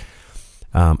Avalanche,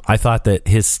 I thought that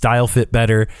his style fit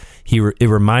better. It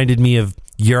reminded me of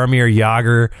Jaromir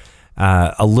Jagr,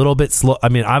 a little bit slow. I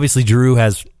mean, obviously Giroux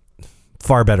has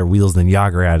far better wheels than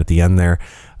Jagr had at the end there,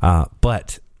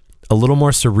 but a little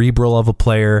more cerebral of a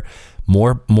player,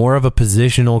 more of a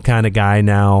positional kind of guy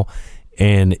now.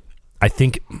 And I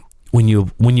think when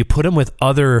you put him with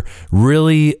other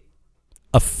really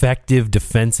effective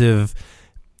defensive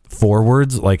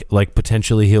forwards, like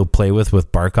potentially he'll play with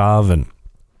Barkov and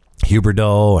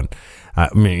Huberdeau,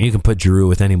 and you can put Giroux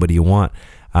with anybody you want.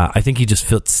 I think he just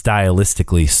fits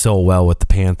stylistically so well with the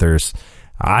Panthers.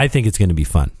 I think it's going to be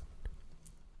fun.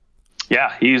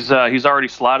 Yeah, he's already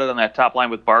slotted on that top line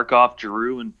with Barkov,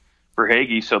 Giroux, and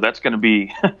Verhaeghe, so that's going to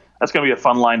be a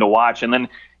fun line to watch. And then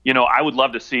I would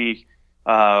love to see.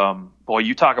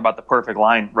 You talk about the perfect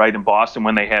line, right, in Boston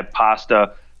when they had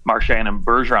Pasta, Marchand, and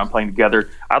Bergeron playing together.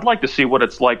 I'd like to see what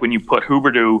it's like when you put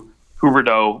Huberdeau,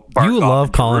 Barkov. You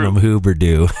love calling him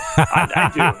Huberdeau.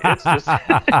 I do. It's just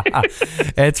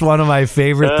it's one of my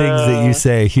favorite things that you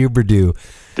say, Huberdeau.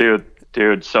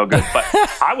 Dude, so good. But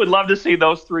I would love to see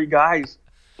those 3 guys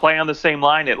play on the same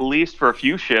line at least for a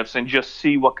few shifts and just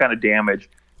see what kind of damage.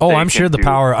 I'm sure that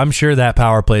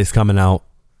power play is coming out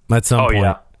at some point.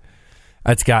 Yeah.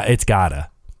 It's gotta.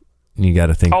 You got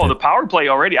to think. The power play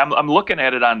already. I'm looking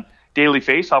at it on Daily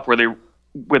Faceoff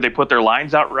where they put their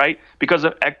lines out, right, because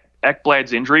of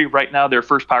Ekblad's injury. Right now, their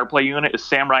first power play unit is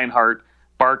Sam Reinhart,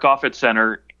 Barkov at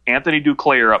center, Anthony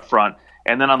Duclair up front,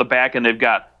 and then on the back end they've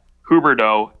got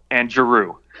Huberdeau and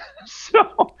Giroux.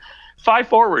 So 5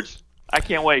 forwards. I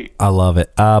can't wait. I love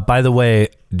it. By the way,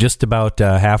 just about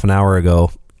half an hour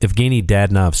ago, Evgeny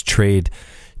Dadonov's trade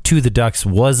to the Ducks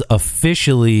was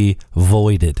officially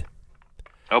voided.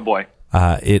 Oh boy!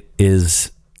 It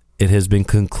has been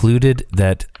concluded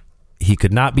that he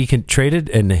could not be traded,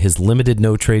 and his limited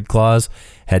no trade clause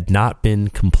had not been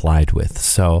complied with.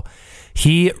 So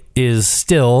he is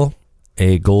still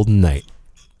a Golden Knight.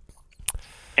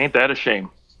 Ain't that a shame?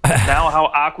 Now, how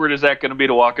awkward is that going to be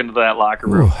to walk into that locker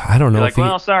room? Ooh, I don't know. You're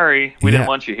like, sorry, we didn't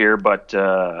want you here, but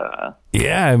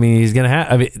yeah, I mean, he's going to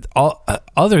have. I mean,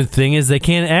 other thing is they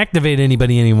can't activate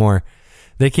anybody anymore.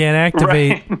 They can't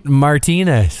activate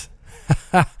Martinez.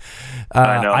 I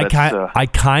know. I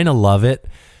kind of love it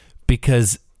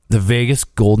because the Vegas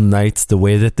Golden Knights, the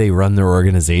way that they run their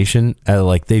organization,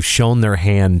 like they've shown their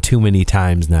hand too many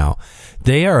times now.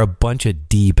 They are a bunch of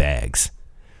D-bags.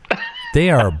 They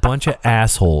are a bunch of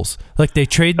assholes. Like they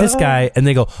trade this guy and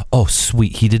they go, "Oh,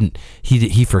 sweet,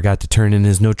 he forgot to turn in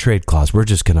his no trade clause. We're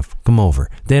just gonna come over."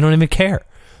 They don't even care.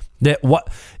 That what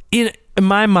in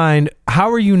my mind, how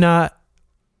are you not?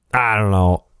 I don't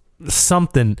know,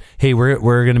 something. Hey,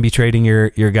 we're gonna be trading your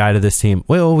guy to this team.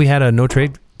 Well, we had a no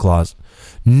trade clause.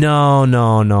 No.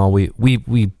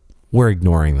 We're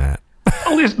ignoring that.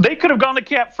 At least they could have gone to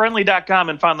capfriendly.com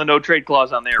and found the no trade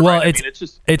clause on there. Well, right? I mean,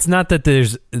 it's not that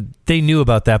they knew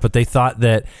about that, but they thought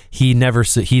that he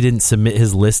didn't submit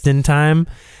his list in time.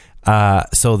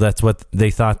 So that's what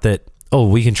they thought, that, oh,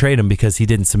 we can trade him because he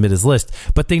didn't submit his list.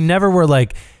 But they never were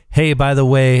like, hey, by the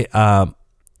way,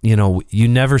 you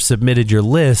never submitted your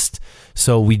list,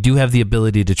 so we do have the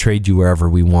ability to trade you wherever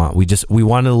we want. We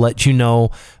wanted to let you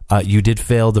know you did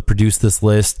fail to produce this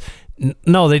list.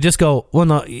 No, they just go, well,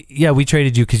 no, yeah, we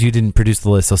traded you because you didn't produce the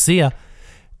list, so see ya.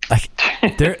 Like,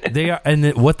 they are,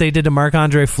 and what they did to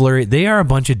Marc-Andre Fleury, they are a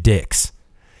bunch of dicks.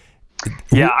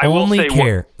 Yeah, I will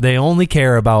say they only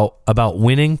care about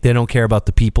winning. They don't care about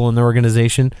the people in the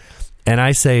organization. And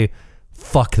I say,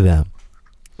 fuck them.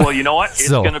 Well, you know what? It's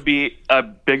going to be a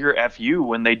bigger FU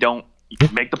when they don't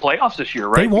make the playoffs this year,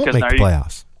 right? They won't make the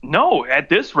playoffs. No, at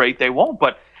this rate, they won't.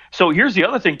 But so here's the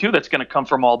other thing, too, that's going to come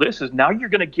from all this is now you're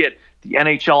going to get the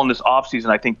NHL in this offseason.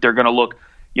 I think they're going to look,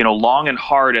 long and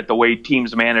hard at the way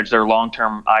teams manage their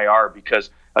long-term IR because,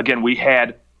 again, we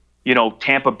had,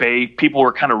 Tampa Bay, people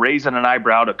were kind of raising an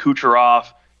eyebrow to Kucherov,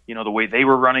 the way they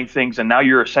were running things. And now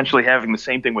you're essentially having the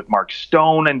same thing with Mark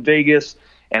Stone in Vegas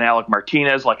and Alec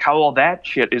Martinez, like how all that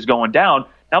shit is going down.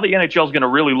 Now the NHL is going to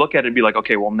really look at it and be like,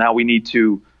 okay, well, now we need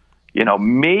to,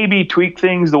 maybe tweak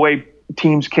things the way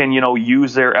teams can,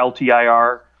 use their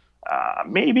LTIR,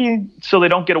 maybe so they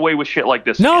don't get away with shit like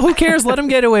this. No, who cares? Let them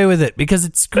get away with it because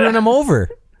it's screwing them over.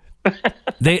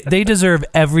 They deserve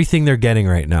everything they're getting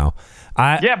right now.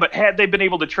 But had they been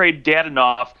able to trade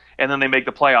Dadonov and then they make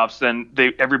the playoffs,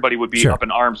 then everybody would be up in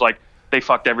arms like they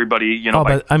fucked everybody,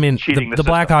 but I mean, the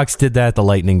Blackhawks did that, the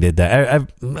Lightning did that.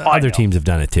 Other teams have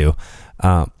done it too.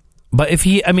 But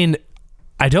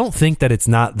I don't think that it's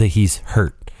not that he's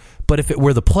hurt. But if it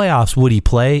were the playoffs, would he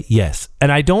play? Yes.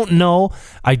 And I don't know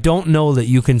that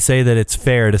you can say that it's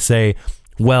fair to say,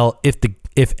 well,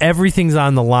 if everything's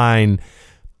on the line,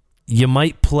 you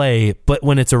might play, but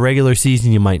when it's a regular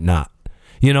season, you might not.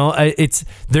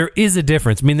 There is a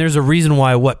difference. I mean, there's a reason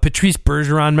why. Patrice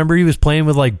Bergeron? Remember, he was playing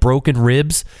with like broken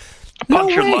ribs. No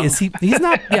way is he? He's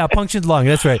not. Yeah, punctured lung.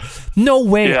 That's right. No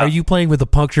way are you playing with a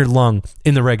punctured lung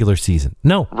in the regular season.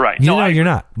 No, right? You're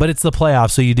not. But it's the playoffs,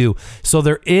 so you do. So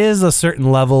there is a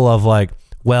certain level of like,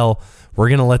 well, we're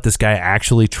gonna let this guy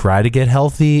actually try to get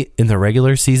healthy in the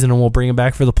regular season, and we'll bring him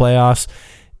back for the playoffs.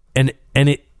 And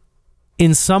it,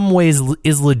 in some ways,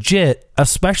 is legit,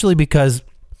 especially because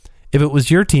if it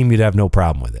was your team, you'd have no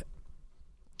problem with it.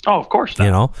 Oh, of course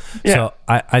not. Yeah. So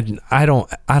I don't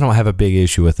have a big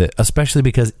issue with it, especially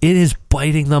because it is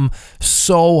biting them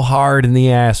so hard in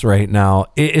the ass right now.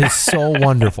 It is so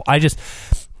wonderful. I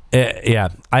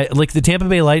like the Tampa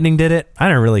Bay Lightning did it. I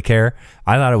don't really care.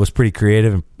 I thought it was pretty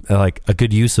creative and like a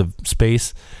good use of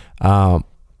space. But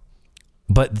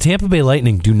the Tampa Bay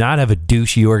Lightning do not have a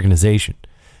douchey organization.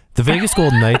 The Vegas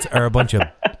Golden Knights are a bunch of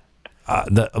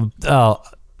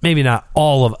maybe not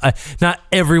all of, not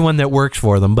everyone that works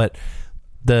for them, but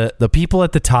the people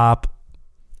at the top,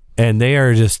 and they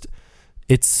are just,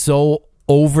 it's so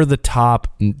over the top.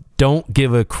 Don't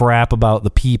give a crap about the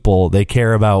people. They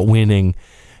care about winning.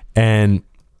 And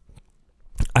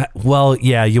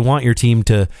you want your team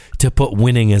to put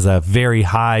winning as a very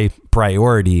high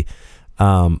priority.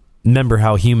 Remember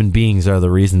how human beings are the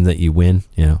reason that you win.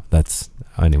 That's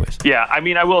anyways. Yeah, I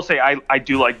mean, I will say I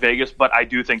do like Vegas, but I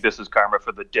do think this is karma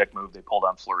for the dick move they pulled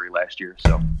on Fleury last year.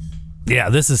 So yeah,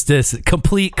 this is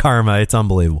complete karma. It's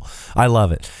unbelievable. I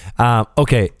love it.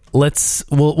 Okay,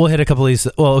 we'll hit a couple of these.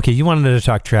 Well, okay, you wanted to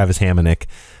talk Travis Hamonic,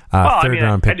 third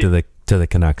round pick to the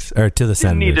Canucks or to the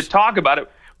Senators. Didn't need to talk about it,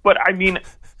 but I mean,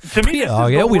 to me,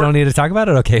 we don't need to talk about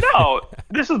it. Okay, no,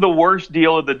 this is the worst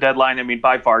deal of the deadline. I mean,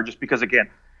 by far, just because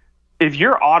again, if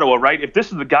you're Ottawa, right? If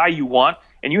this is the guy you want,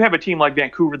 and you have a team like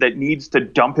Vancouver that needs to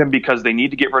dump him because they need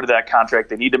to get rid of that contract,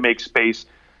 they need to make space.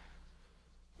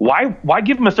 Why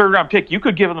give them a third-round pick? You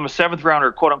could give them a seventh-round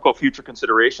or quote-unquote future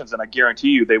considerations, and I guarantee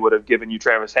you they would have given you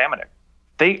Travis Hamonic.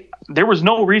 There was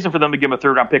no reason for them to give him a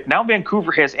third-round pick. Now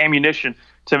Vancouver has ammunition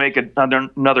to make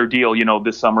another deal,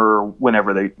 this summer or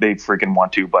whenever they freaking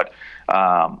want to. But,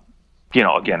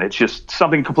 again, it's just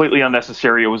something completely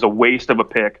unnecessary. It was a waste of a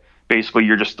pick. Basically,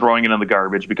 you're just throwing it in the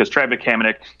garbage because Travis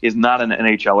Hamonic is not an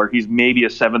NHLer. He's maybe a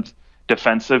seventh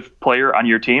defensive player on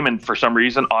your team, and for some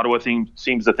reason, Ottawa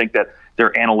seems to think that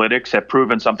their analytics have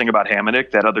proven something about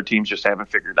Hamonic that other teams just haven't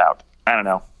figured out. I don't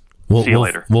know. See you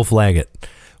later. We'll flag it.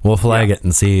 We'll flag it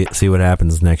and see what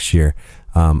happens next year.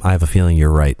 I have a feeling you're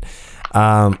right.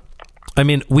 I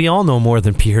mean, we all know more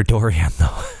than Pierre Dorion,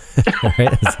 though.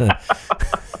 Right?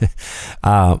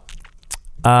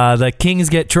 The Kings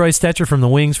get Troy Stecher from the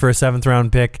Wings for a 7th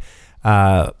round pick.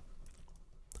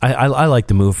 I like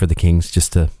the move for the Kings,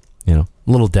 just a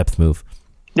little depth move.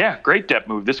 Yeah, great depth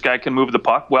move. This guy can move the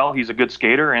puck well. He's a good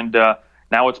skater, and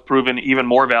now it's proven even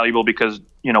more valuable because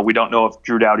we don't know if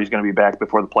Drew Doughty's going to be back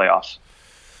before the playoffs.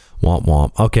 Womp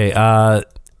womp.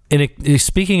 Okay.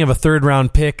 Speaking of a third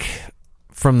round pick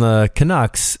from the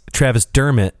Canucks, Travis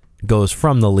Dermott goes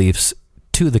from the Leafs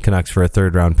to the Canucks for a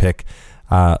third round pick.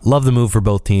 Love the move for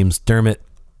both teams. Dermott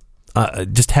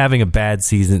just having a bad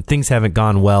season. Things haven't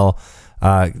gone well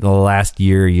the last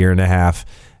year and a half.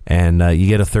 And you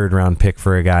get a third round pick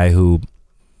for a guy who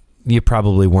you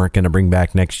probably weren't going to bring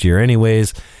back next year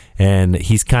anyways. And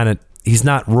he's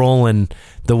not rolling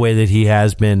the way that he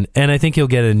has been. And I think he'll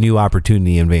get a new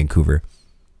opportunity in Vancouver.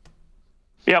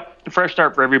 Yep. Fresh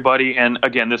start for everybody. And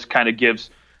again, this kind of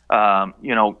gives,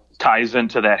 ties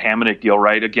into that Hamonic deal,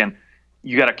 right? Again,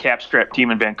 you got a cap strap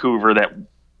team in Vancouver that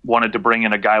wanted to bring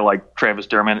in a guy like Travis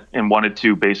Dermott and wanted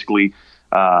to basically,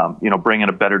 bring in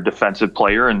a better defensive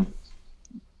player, and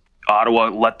Ottawa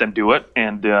let them do it.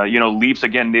 And, Leafs,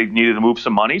 again, they needed to move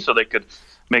some money so they could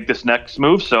make this next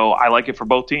move. So I like it for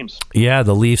both teams. Yeah,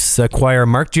 the Leafs acquire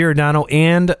Mark Giordano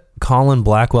and Colin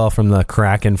Blackwell from the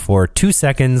Kraken for 2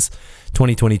 seconds,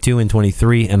 2022 and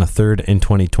 23, and a third in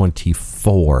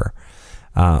 2024.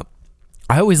 I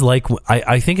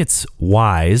think it's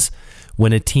wise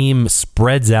when a team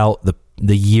spreads out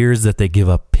the years that they give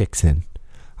up picks in.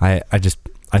 I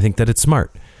think that it's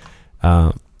smart.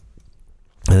 I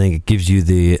think it gives you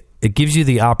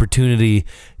the opportunity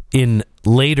in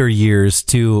later years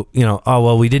to,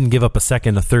 we didn't give up a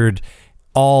second, a third,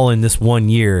 all in this 1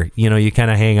 year. You kind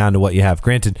of hang on to what you have.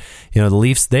 Granted, the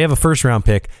Leafs, they have a first round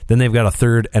pick, then they've got a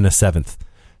third and a seventh.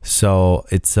 So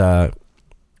it's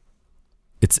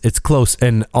close.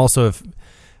 And also, if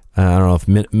I don't know if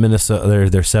Minnesota,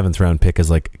 their seventh round pick is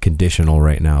like conditional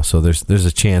right now. So there's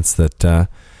a chance that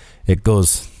it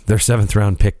goes. Their seventh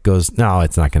round pick goes. No,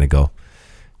 it's not going to go.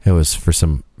 It was for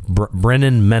some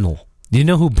Brennan Mennel. Do you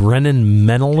know who Brennan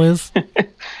Mennel is?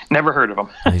 Never heard of him.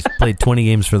 He's played 20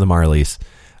 games for the Marlies.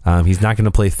 He's not going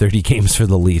to play 30 games for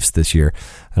the Leafs this year.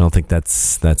 I don't think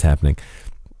that's happening.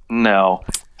 No.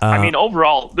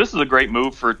 Overall, this is a great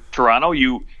move for Toronto.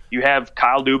 You have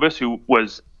Kyle Dubas, who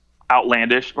was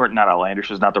outlandish, or not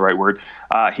outlandish is not the right word.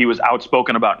 He was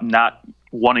outspoken about not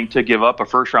wanting to give up a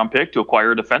first-round pick to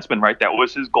acquire a defenseman, right? That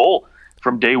was his goal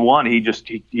from day one. He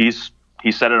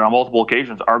said it on multiple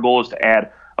occasions. Our goal is to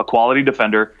add a quality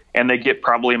defender, and they get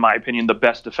probably, in my opinion, the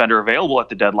best defender available at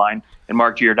the deadline in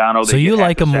Mark Giordano. So you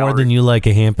like him more than you like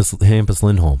a Hampus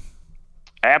Lindholm?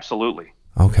 Absolutely.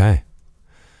 Okay.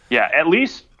 Yeah, at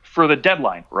least for the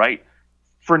deadline, right?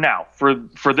 For now, for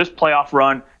this playoff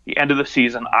run, the end of the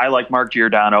season, I like Mark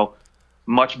Giordano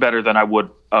much better than I would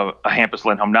a Hampus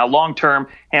Lindholm. Now, long term,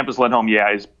 Hampus Lindholm,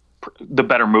 is the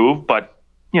better move, but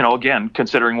again,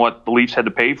 considering what the Leafs had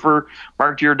to pay for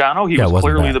Mark Giordano, he was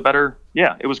clearly bad. The better.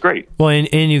 Yeah, it was great. Well,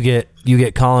 and you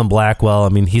get Colin Blackwell. I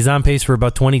mean, he's on pace for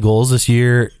about 20 goals this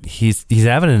year. He's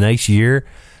having a nice year.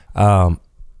 I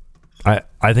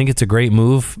think it's a great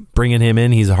move bringing him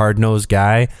in. He's a hard-nosed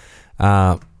guy.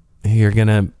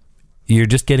 You're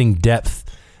just getting depth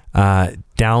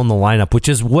down the lineup, which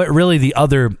is what really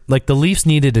the Leafs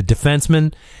needed a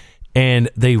defenseman, and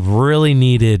they really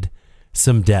needed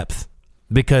some depth.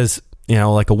 Because,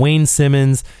 like a Wayne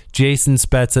Simmons, Jason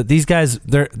Spezza, these guys,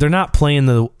 they're not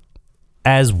playing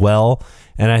as well.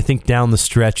 And I think down the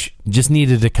stretch, just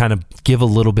needed to kind of give a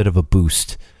little bit of a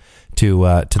boost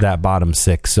to that bottom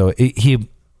six. So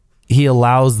he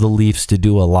allows the Leafs to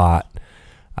do a lot,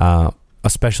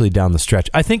 especially down the stretch.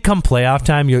 I think come playoff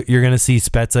time, you're going to see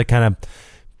Spezza kind of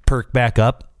perk back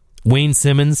up. Wayne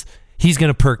Simmons, he's going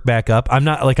to perk back up. I'm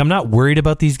not worried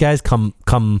about these guys come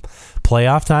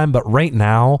playoff time, but right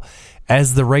now,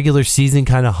 as the regular season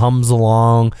kind of hums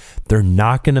along, they're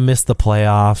not going to miss the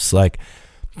playoffs.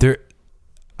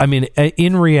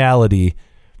 In reality,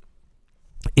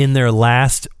 in their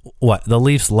last, the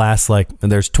Leafs last,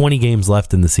 there's 20 games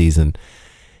left in the season.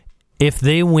 If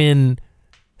they win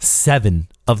 7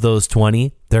 of those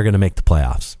 20, they're going to make the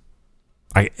playoffs.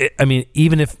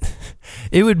 Even if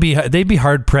they'd be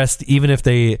hard pressed, even if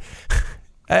they,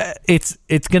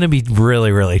 it's going to be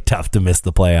really, really tough to miss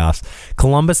the playoffs.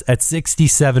 Columbus at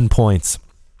 67 points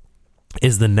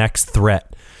is the next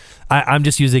threat. I'm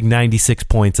just using 96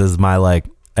 points as my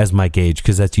gauge,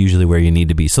 because that's usually where you need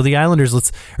to be. So the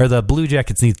the Blue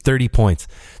Jackets need 30 points.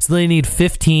 So they need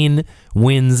 15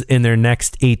 wins in their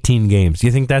next 18 games. Do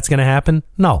you think that's going to happen?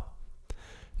 No,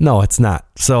 it's not.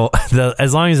 So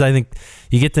as long as I think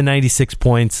you get to 96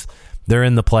 points, they're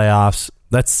in the playoffs.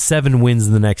 That's 7 wins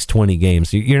in the next 20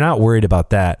 games. You're not worried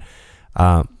about that.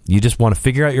 You just want to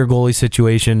figure out your goalie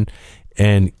situation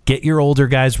and get your older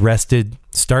guys rested.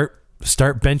 Start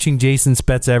benching Jason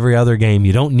Spetz every other game.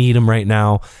 You don't need him right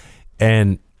now,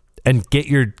 and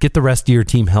get the rest of your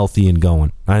team healthy and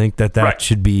going. I think that right.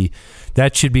 should be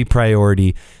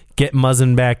priority. Get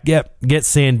Muzzin back. Get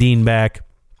Sandin back.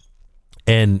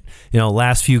 And,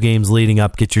 last few games leading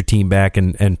up, get your team back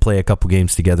and play a couple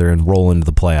games together and roll into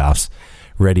the playoffs,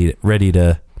 ready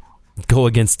to go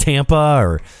against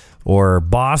Tampa or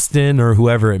Boston or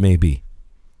whoever it may be.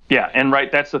 Yeah, and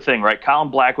that's the thing, right? Colin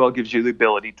Blackwell gives you the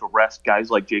ability to rest guys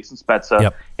like Jason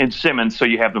Spezza and Simmons so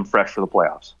you have them fresh for the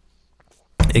playoffs.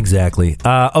 Exactly.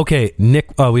 Okay, Nick.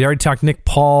 We already talked Nick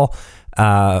Paul.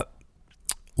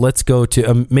 Let's go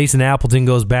to Mason Appleton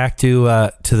goes back to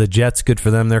the Jets. Good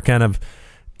for them. They're kind of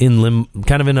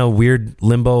in a weird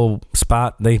limbo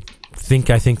spot. I think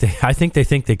they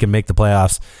can make the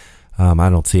playoffs. I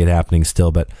don't see it happening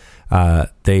still, but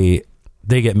they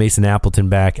get Mason Appleton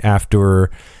back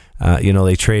after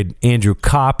they trade Andrew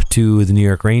Kopp to the New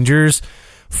York Rangers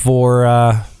for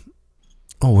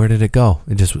where did it go?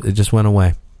 It just went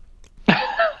away.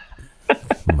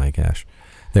 Oh my gosh.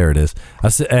 There it is.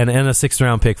 And a 6th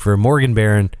round pick for Morgan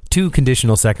Barron, 2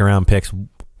 conditional 2nd round picks,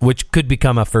 which could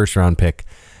become a 1st round pick,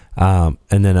 and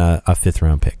then a 5th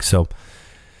round pick. So,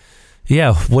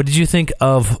 yeah, what did you think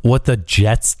of what the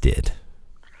Jets did?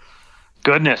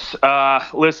 Goodness.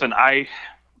 Listen, I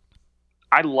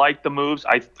like the moves.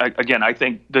 I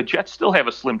think the Jets still have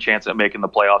a slim chance at making the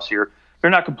playoffs here.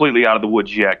 They're not completely out of the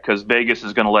woods yet because Vegas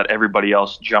is going to let everybody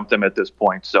else jump them at this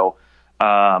point. So,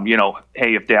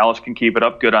 hey, if Dallas can keep it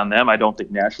up, good on them. I don't think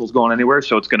Nashville's going anywhere,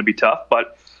 so it's going to be tough.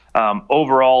 But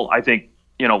overall, I think,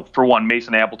 for one,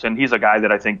 Mason Appleton, he's a guy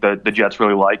that I think the Jets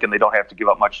really like, and they don't have to give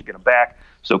up much to get him back.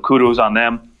 So kudos on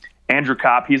them. Andrew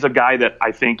Kopp, he's a guy that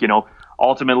I think,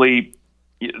 ultimately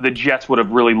the Jets would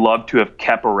have really loved to have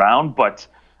kept around. But,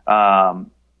 I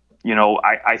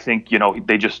think,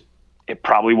 it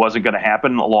probably wasn't going to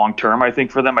happen long term, I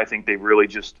think, for them. I think they really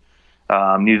just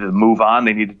needed to move on.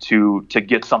 They needed to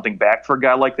get something back for a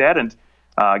guy like that. And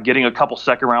getting a couple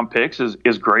 2nd round picks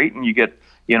is great. And you get,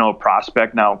 a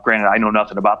prospect. Now, granted, I know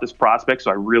nothing about this prospect,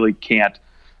 so I really can't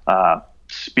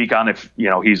speak on if,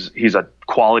 he's a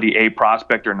quality A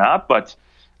prospect or not. But,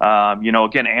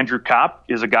 again, Andrew Kopp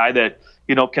is a guy that,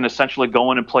 can essentially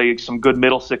go in and play some good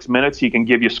middle 6 minutes. He can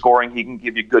give you scoring. He can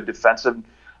give you good defensive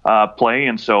play.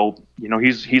 And so,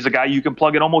 he's a guy you can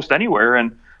plug in almost anywhere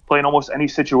and play in almost any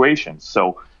situation.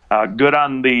 So good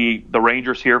on the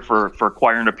Rangers here for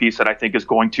acquiring a piece that I think is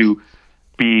going to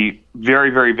be very,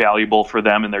 very valuable for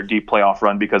them in their deep playoff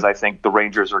run, because I think the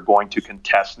Rangers are going to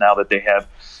contest now that they have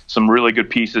some really good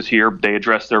pieces here. They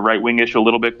addressed their right wing issue a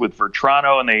little bit with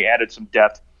Vertrano, and they added some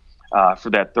depth for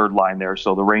that third line there.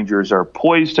 So the Rangers are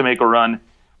poised to make a run.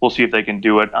 We'll see if they can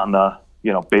do it on the,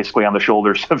 basically on the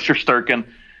shoulders of Shesterkin.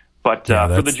 But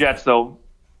for the Jets, though,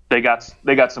 they got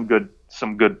some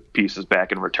good pieces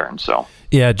back in return. So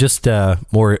yeah, just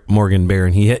Morgan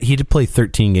Barron. He did play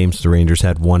 13 games for the Rangers,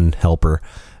 had 1 helper,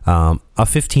 a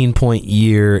 15-point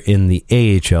year in the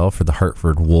AHL for the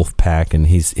Hartford Wolfpack, and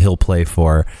he'll play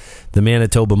for the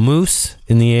Manitoba Moose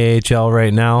in the AHL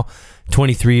right now.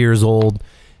 23 years old,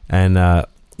 and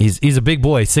he's a big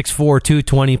boy, 6'4",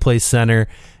 220, plays center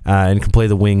and can play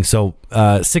the wing. So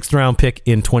 6th round pick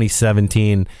in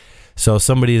 2017. So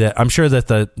somebody that I'm sure that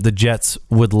the Jets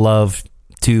would love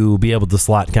to be able to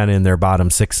slot kind of in their bottom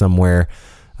 6 somewhere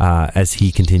as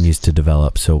he continues to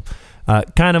develop. So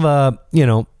kind of a,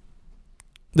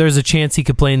 there's a chance he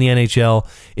could play in the NHL.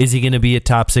 Is he going to be a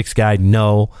top 6 guy?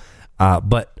 No,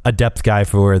 but a depth guy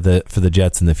for the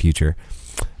Jets in the future.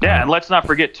 Yeah, and let's not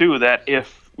forget too that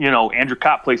if Andrew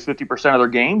Kopp plays 50% of their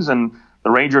games and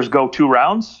the Rangers go 2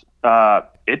 rounds,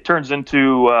 it turns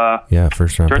into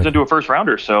first round turns into a first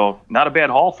rounder. So not a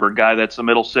bad haul for a guy that's a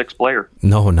middle 6 player.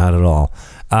 No, not at all.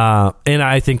 And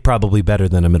I think probably better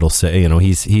than a middle 6.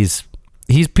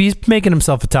 He's making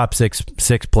himself a top six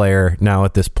player now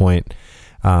at this point.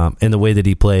 In the way that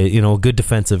he plays, a good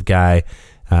defensive guy,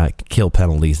 kill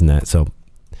penalties and that. So.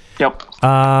 Yep.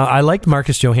 I liked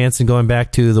Marcus Johansson going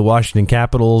back to the Washington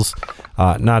Capitals.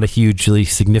 Not a hugely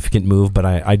significant move, but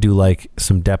I do like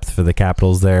some depth for the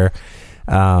Capitals there.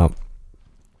 Capo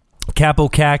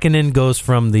Kähkönen goes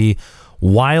from the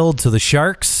Wild to the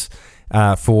Sharks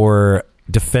for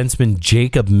defenseman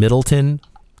Jacob Middleton.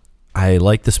 I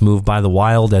like this move by the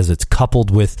Wild as it's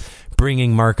coupled with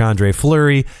bringing Marc-Andre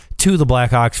Fleury to the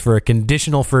Blackhawks for a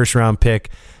conditional first-round pick.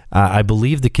 I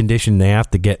believe the condition they have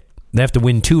to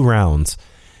win 2 rounds.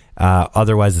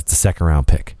 Otherwise, it's a second-round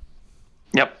pick.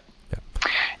 Yep.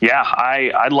 Yeah,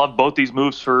 I love both these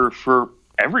moves for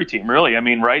every team, really. I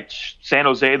mean, right? San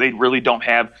Jose, they really don't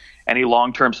have any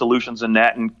long-term solutions in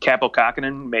that. And Kaapo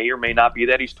Kähkönen may or may not be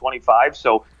that. He's 25,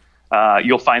 so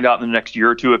you'll find out in the next year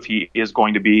or two if he is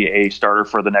going to be a starter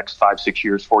for the next 5-6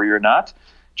 years for you or not.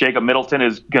 Jacob Middleton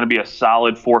is going to be a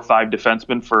solid 4-5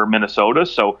 defenseman for Minnesota,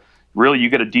 so really you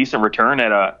get a decent return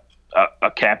at a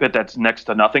cap hit that's next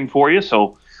to nothing for you,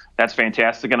 so that's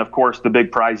fantastic. And, of course, the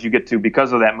big prize you get to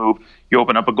because of that move, you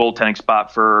open up a goaltending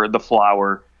spot for the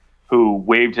Flower, who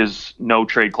waived his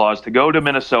no-trade clause to go to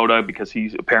Minnesota because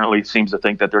he apparently seems to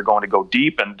think that they're going to go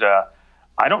deep. And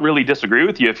I don't really disagree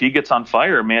with you. If he gets on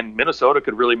fire, man, Minnesota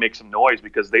could really make some noise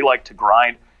because they like to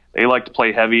grind. They like to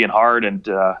play heavy and hard, and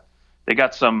they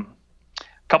got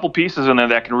couple pieces in there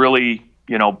that can really,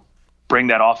 bring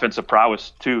that offensive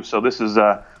prowess too. So this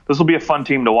will be a fun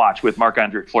team to watch with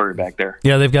Marc-Andre Fleury back there.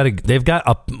 Yeah, they've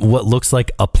got what looks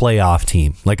like a playoff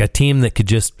team, like a team that could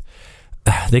just.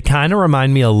 They kind of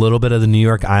remind me a little bit of the New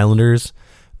York Islanders.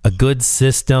 A good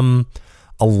system,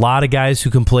 a lot of guys who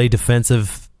can play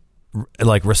defensive,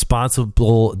 like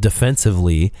responsible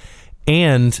defensively,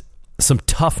 and some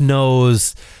tough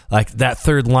nose. Like that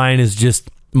third line is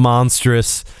just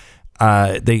monstrous.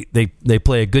 They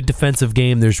play a good defensive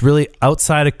game. There's really,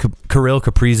 outside of Kirill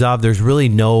Kaprizov, there's really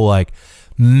no like,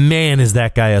 man, is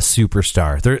that guy a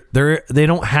superstar? They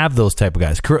don't have those type of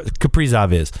guys.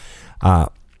 Kaprizov is,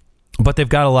 but they've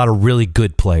got a lot of really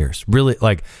good players, really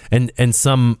like, and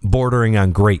some bordering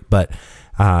on great. But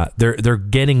they're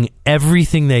getting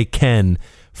everything they can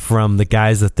from the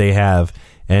guys that they have,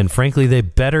 and frankly, they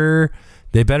better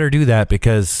do that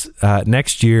because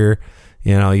next year,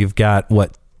 you've got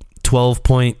what.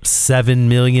 $12.7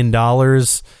 million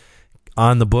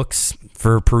on the books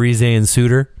for Parise and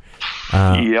Suter.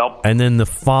 Yep. And then the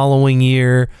following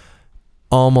year,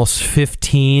 almost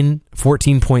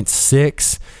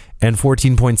 14.6, and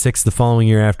 14.6 the following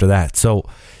year after that. So,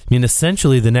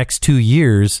 essentially the next 2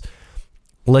 years,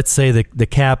 let's say the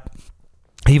cap,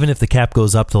 even if the cap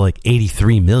goes up to like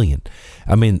 $83 million,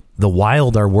 the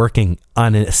Wild are working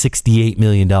on a $68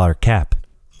 million cap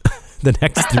the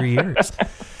next 3 years.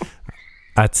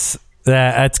 That's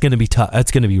going to be tough.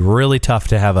 That's going to be really tough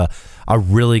to have a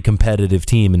really competitive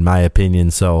team, in my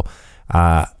opinion. So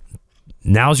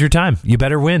now's your time. You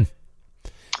better win.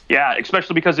 Yeah,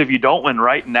 especially because if you don't win,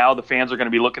 right, now the fans are going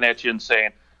to be looking at you and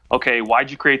saying, okay, why'd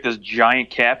you create this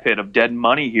giant cap hit of dead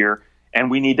money here,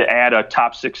 and we need to add a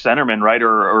top six centerman, right,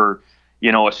 or a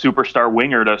superstar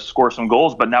winger to score some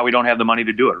goals, but now we don't have the money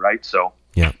to do it, right? So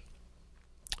yeah,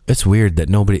 it's weird that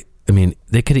nobody.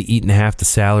 They could have eaten half the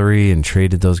salary and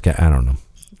traded those guys. I don't know.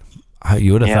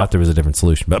 You would have thought there was a different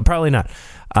solution, but probably not.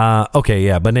 Okay,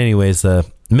 yeah. But anyways, the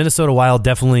Minnesota Wild,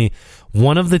 definitely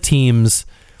one of the teams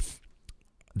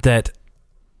that,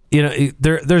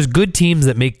 there's good teams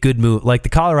that make good moves. Like the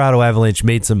Colorado Avalanche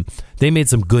made some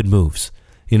good moves.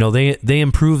 They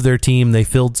improved their team. They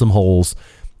filled some holes,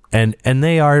 and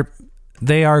they were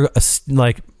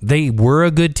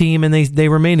a good team, and they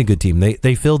remain a good team.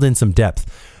 They filled in some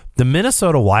depth. The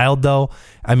Minnesota Wild, though,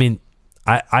 I think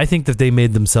that they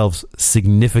made themselves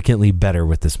significantly better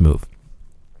with this move,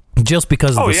 just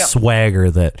because of the swagger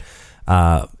that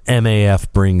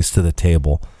MAF brings to the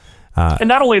table. And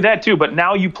not only that, too, but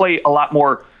now you play a lot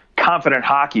more confident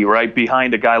hockey, right,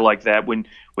 behind a guy like that. When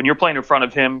you're playing in front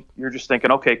of him, you're just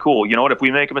thinking, okay, cool. You know what? If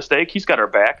we make a mistake, he's got our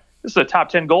back. This is a top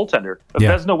 10 goaltender, a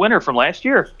Vezina winner from last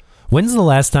year. When's the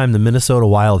last time the Minnesota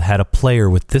Wild had a player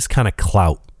with this kind of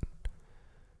clout?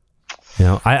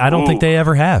 I don't think they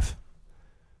ever have.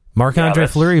 Marc-Andre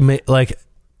Fleury,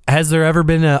 has there ever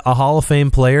been a Hall of Fame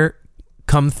player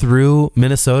come through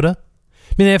Minnesota?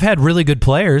 They've had really good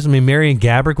players. Marian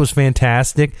Gaborik was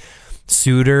fantastic.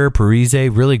 Suter, Parise,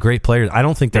 really great players. I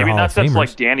don't think they're Hall of Famers. Maybe not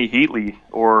like Danny Heatley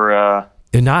or...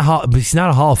 He's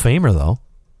not a Hall of Famer, though.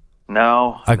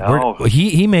 No.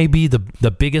 He may be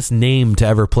the biggest name to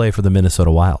ever play for the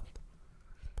Minnesota Wild.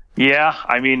 Yeah,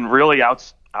 really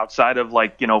outside of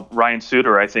Ryan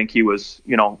Suter, I think he was,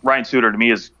 Ryan Suter to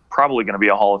me is probably going to be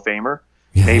a Hall of Famer.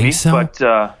 You maybe, think so? But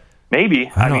maybe.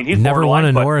 He's never won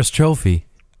a Norris Trophy.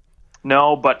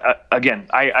 No, but again,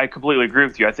 I completely agree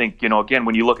with you. I think, again,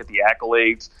 when you look at the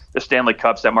accolades, the Stanley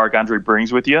Cups that Marc-Andre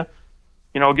brings with you,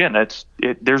 again,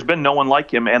 there's been no one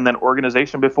like him and that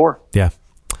organization before. Yeah.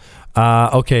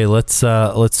 Okay, let's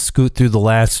scoot through the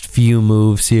last few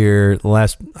moves here. The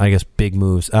last, I guess, big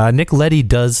moves. Nick Leddy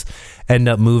does end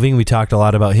up moving. We talked a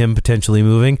lot about him potentially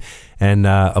moving. And,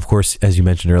 of course, as you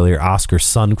mentioned earlier, Oscar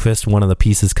Sundqvist, one of the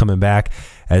pieces coming back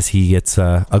as he gets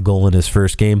a goal in his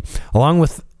first game, along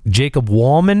with Jacob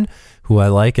Wallman, who I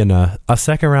like, and a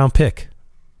second-round pick.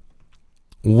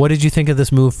 What did you think of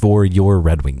this move for your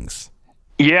Red Wings?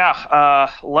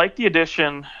 Like the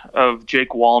addition of Jake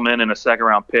Wallman and a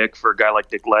second-round pick for a guy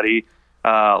like Nick Leddy.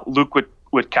 Luke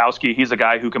Witkowski, he's a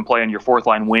guy who can play on your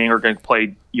fourth-line wing or can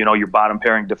play, your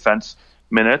bottom-pairing defense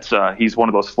minutes. He's one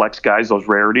of those flex guys, those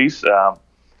rarities.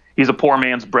 He's a poor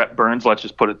man's Brett Burns, let's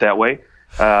just put it that way.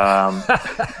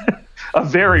 A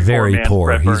very poor man's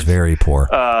Brett Burns. He's very poor.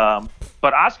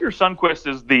 But Oscar Sundqvist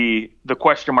is the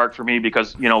question mark for me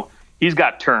because, he's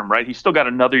got term, right? He's still got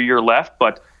another year left,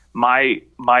 but my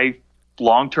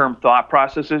long-term thought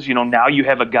process is, now you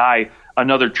have a guy,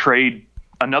 another trade,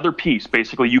 another piece.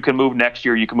 Basically, you can move next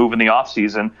year, you can move in the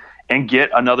offseason and get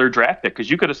another draft pick because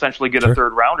you could essentially get a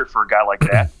third rounder for a guy like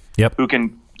that who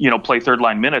can, play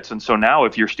third-line minutes. And so now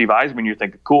if you're Steve Yzerman, you're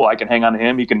thinking, cool, I can hang on to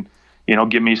him. He can,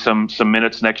 give me some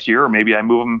minutes next year, or maybe I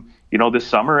move him, this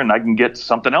summer and I can get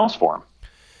something else for him.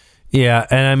 Yeah,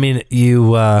 and I mean,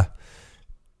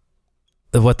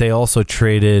 what they also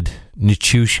traded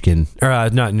Nemesnikov,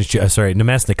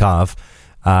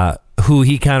 who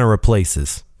he kind of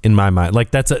replaces in my mind.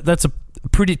 Like that's a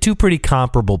two pretty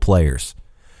comparable players.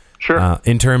 Sure.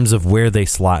 In terms of where they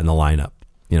slot in the lineup.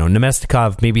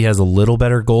 Nemesnikov maybe has a little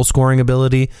better goal scoring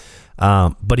ability,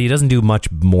 but he doesn't do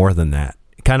much more than that.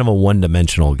 Kind of a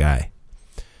one-dimensional guy.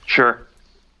 Sure.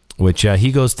 Which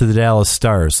he goes to the Dallas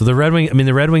Stars. So the Red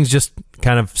Wings just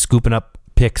kind of scooping up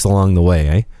picks along the way,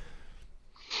 eh?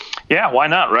 Yeah, why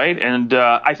not, right? And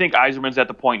I think Yzerman's at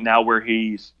the point now where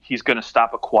he's going to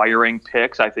stop acquiring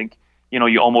picks. I think,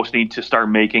 you almost need to start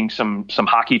making some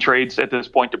hockey trades at this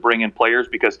point to bring in players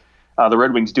because the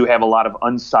Red Wings do have a lot of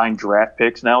unsigned draft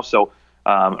picks now. So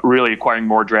really acquiring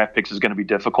more draft picks is going to be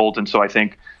difficult. And so I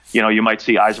think, you might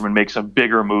see Yzerman make some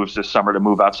bigger moves this summer to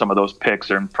move out some of those picks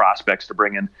and prospects to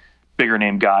bring in bigger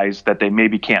name guys that they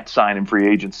maybe can't sign in free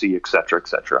agency, et cetera, et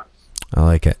cetera. I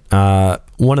like it.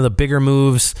 One of the bigger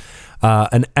moves,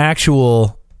 an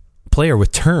actual player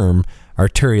with term,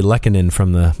 Arturi Lehkonen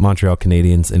from the Montreal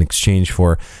Canadiens in exchange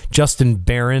for Justin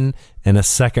Barron and a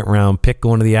second-round pick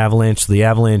going to the Avalanche. So the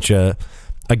Avalanche,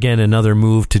 again, another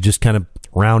move to just kind of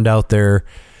round out their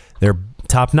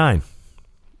top nine.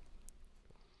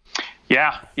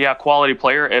 Yeah, quality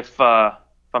player. If I'm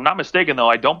not mistaken, though,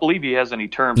 I don't believe he has any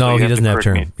terms. No, he doesn't have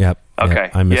term. Yep. Okay.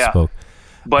 Yep, I misspoke.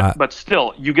 Yeah. But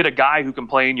still, you get a guy who can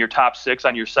play in your top six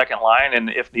on your second line, and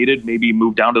if needed, maybe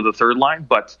move down to the third line.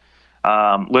 But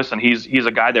listen, he's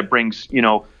a guy that brings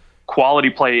quality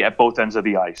play at both ends of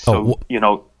the ice. So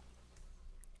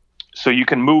so you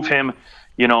can move him,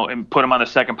 and put him on the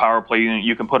second power play unit.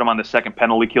 You can put him on the second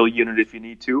penalty kill unit if you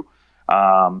need to.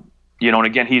 And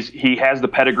again, he has the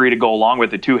pedigree to go along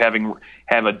with it too.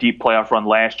 Have a deep playoff run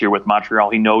last year with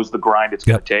Montreal, he knows the grind it's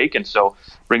going to take, and so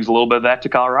brings a little bit of that to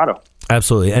Colorado.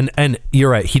 Absolutely, and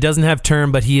you're right. He doesn't have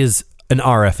term, but he is an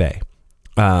RFA.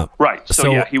 Right.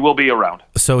 So yeah, he will be around.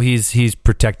 So he's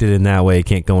protected in that way. He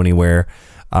can't go anywhere.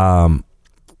 And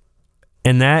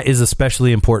that is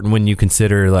especially important when you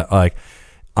consider like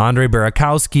Andrei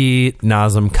Burakovsky,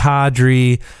 Nazem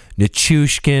Kadri,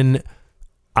 Nichushkin.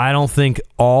 I don't think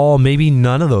maybe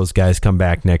none of those guys come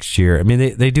back next year. I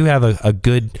mean, they do have a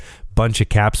good bunch of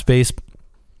cap space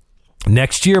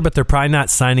next year, but they're probably not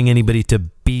signing anybody to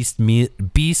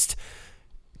beast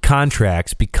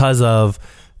contracts because of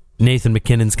Nathan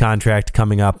MacKinnon's contract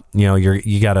coming up.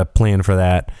 You got to plan for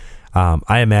that.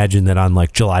 I imagine that on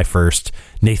like July 1st,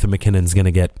 Nathan MacKinnon's going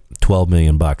to get $12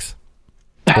 million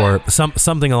or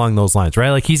something along those lines,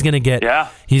 right? Like he's going to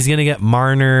get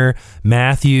Marner,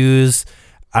 Matthews.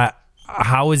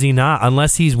 How is he not?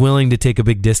 Unless he's willing to take a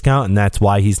big discount, and that's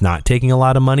why he's not taking a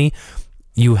lot of money.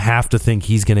 You have to think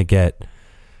he's going to get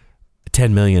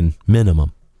 $10 million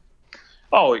minimum.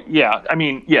 Oh yeah, I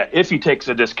mean, yeah. If he takes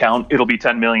a discount, it'll be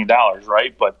 $10 million,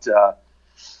 right? But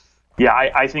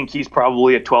I think he's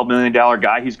probably a $12 million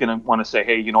guy. He's going to want to say,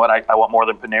 hey, you know what? I want more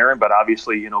than Panarin, but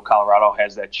obviously, Colorado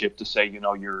has that chip to say,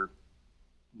 you're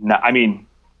not. I mean,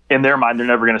 in their mind, they're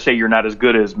never going to say you're not as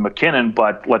good as MacKinnon,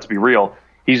 but let's be real.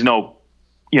 He's no,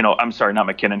 I'm sorry, not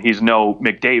MacKinnon. He's no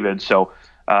McDavid. So,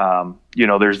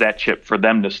 there's that chip for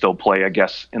them to still play, I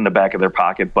guess, in the back of their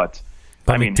pocket. But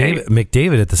I mean,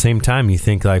 McDavid at the same time, you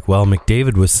think like, well,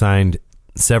 McDavid was signed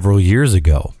several years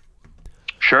ago.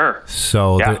 Sure.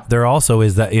 So there also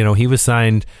is that, he was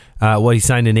signed, he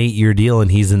signed an 8-year deal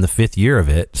and he's in the 5th year of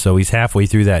it. So he's halfway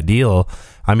through that deal.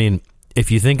 I mean,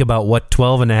 if you think about what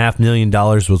 $12.5 million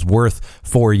was worth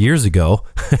 4 years ago,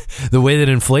 the way that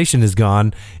inflation has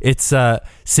gone, it's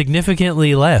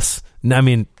significantly less. I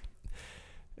mean,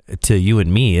 to you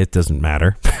and me, it doesn't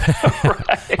matter.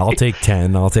 Right. I'll take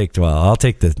 10. I'll take 12. I'll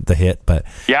take the hit. But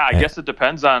yeah, I guess it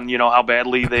depends on how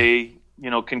badly they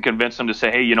can convince them to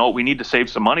say, hey, we need to save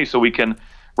some money so we can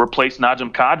replace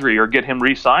Najim Kadri or get him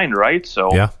re-signed, right?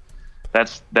 So Yeah.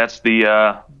 that's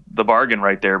the bargain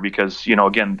right there, because,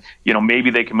 again, maybe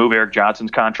they can move Eric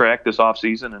Johnson's contract this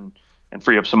offseason and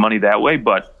free up some money that way,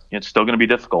 but it's still going to be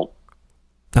difficult.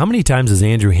 How many times has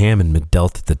Andrew Hammond been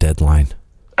dealt at the deadline?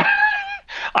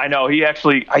 I know. He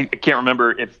actually, I can't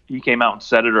remember if he came out and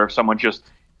said it or if someone just,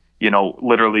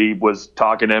 literally was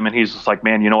talking to him, and he's just like,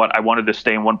 man, you know what? I wanted to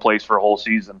stay in one place for a whole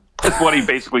season. That's what he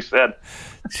basically said.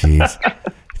 Jeez.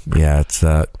 Yeah, it's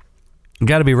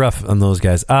got to be rough on those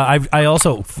guys. I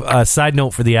also, side note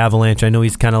for the Avalanche, I know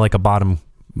he's kind of like a bottom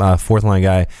fourth line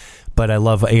guy, but I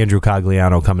love Andrew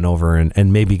Cogliano coming over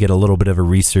and maybe get a little bit of a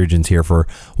resurgence here for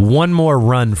one more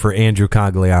run for Andrew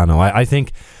Cogliano. I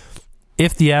think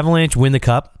if the Avalanche win the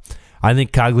Cup, I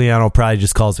think Cogliano probably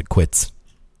just calls it quits.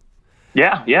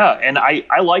 Yeah, and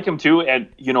I like him too, and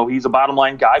he's a bottom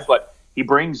line guy, but he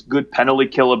brings good penalty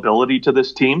kill ability to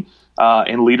this team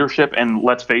and leadership. And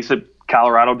let's face it,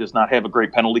 Colorado does not have a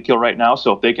great penalty kill right now.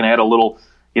 So if they can add a little,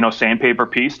 sandpaper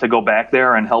piece to go back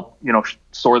there and help,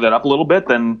 shore that up a little bit,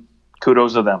 then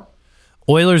kudos to them.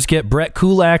 Oilers get Brett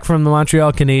Kulak from the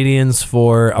Montreal Canadiens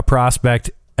for a prospect,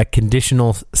 a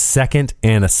conditional second,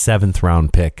 and a 7th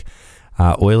round pick.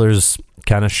 Oilers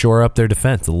kind of shore up their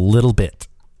defense a little bit.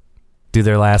 Do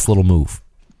their last little move.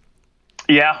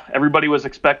 Yeah, everybody was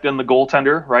expecting the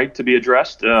goaltender, right, to be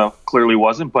addressed. Clearly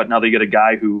wasn't, but now they get a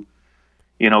guy who,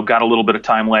 got a little bit of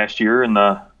time last year in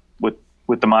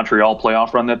with the Montreal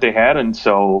playoff run that they had, and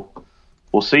so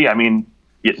we'll see. I mean,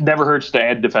 it never hurts to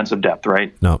add defensive depth,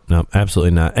 right? No,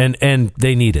 absolutely not. And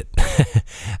they need it.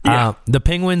 Yeah. The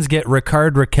Penguins get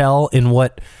Rickard Rakell in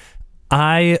what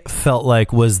I felt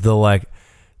like was the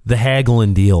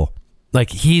Hagelin deal. Like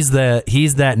he's that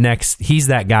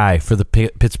guy for the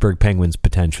Pittsburgh Penguins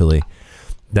potentially.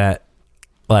 That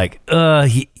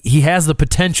he has the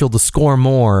potential to score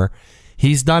more.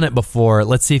 He's done it before.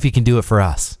 Let's see if he can do it for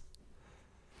us.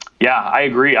 Yeah, I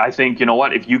agree. I think,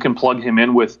 if you can plug him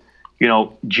in with,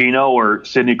 Gino or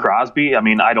Sidney Crosby, I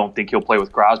mean, I don't think he'll play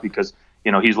with Crosby because,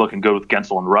 he's looking good with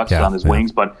Gensel and Rutz on his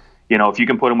wings. But, if you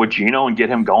can put him with Gino and get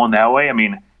him going that way, I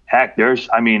mean, heck, there's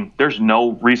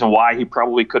no reason why he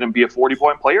probably couldn't be a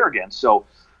 40-point player again. So,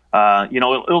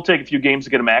 it'll take a few games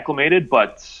to get him acclimated.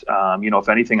 But, if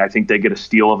anything, I think they get a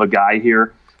steal of a guy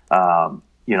here,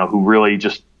 who really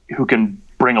who can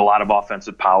bring a lot of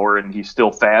offensive power, and he's still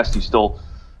fast. He's still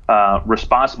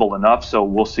responsible enough. So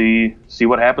we'll see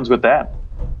what happens with that.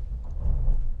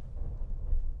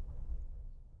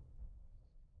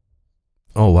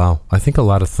 Oh, wow. I think a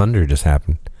lot of thunder just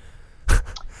happened.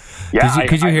 Yeah,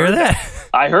 Could you hear that?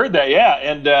 I heard that, yeah.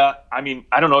 And, I mean,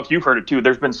 I don't know if you've heard it too.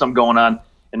 There's been some going on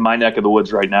in my neck of the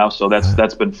woods right now, so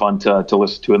that's been fun to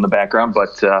listen to in the background.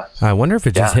 But I wonder if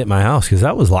it just hit my house, because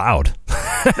that was loud.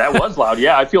 That was loud,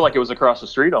 yeah. I feel like it was across the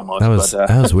street almost.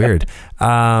 That was weird.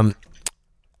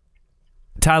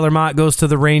 Tyler Mott goes to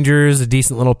the Rangers, a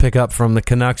decent little pickup from the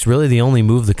Canucks. Really the only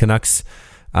move the Canucks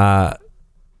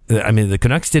the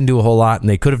Canucks didn't do a whole lot, and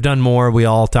they could have done more. We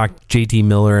all talked JT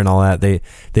Miller and all that.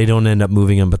 They don't end up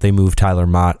moving him, but they moved Tyler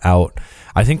Mott out.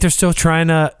 I think they're still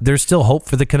there's still hope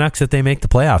for the Canucks that they make the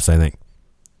playoffs, I think.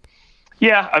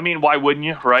 Yeah, I mean, why wouldn't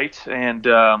you, right? And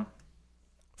 5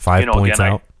 points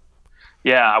out.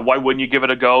 Why wouldn't you give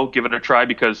it a go, give it a try?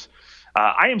 Because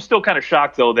I am still kind of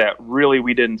shocked, though, that really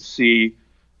we didn't see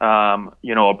a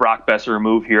Brock Boeser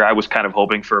move here. I was kind of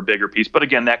hoping for a bigger piece. But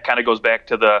again, that kind of goes back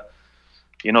to the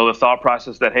thought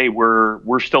process that, hey,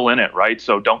 we're still in it, right?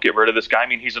 So don't get rid of this guy. I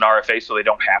mean, he's an RFA, so they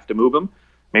don't have to move him.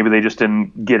 Maybe they just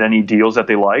didn't get any deals that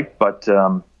they liked. But,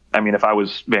 if I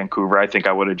was Vancouver, I think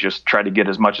I would have just tried to get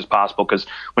as much as possible, because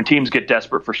when teams get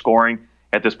desperate for scoring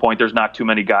at this point, there's not too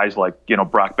many guys like,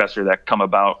 Brock Boeser that come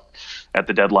about at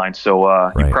the deadline.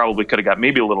 So You probably could have got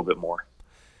maybe a little bit more.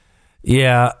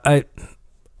 Yeah,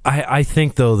 I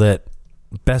think, though, that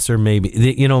Boeser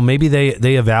maybe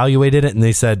they evaluated it and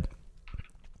they said,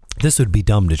 this would be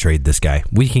dumb to trade this guy.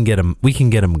 We can get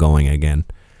him going again.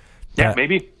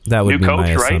 Maybe. That would new be coach, my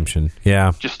assumption. Right?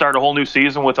 Yeah. Just start a whole new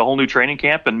season with a whole new training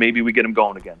camp, and maybe we get him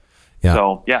going again. Yeah.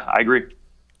 So, I agree.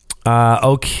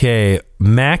 Okay.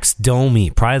 Max Domi,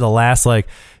 probably the last,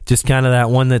 just kind of that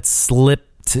one that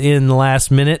slipped in the last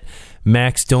minute.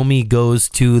 Max Domi goes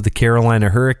to the Carolina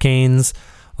Hurricanes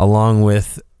along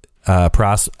with a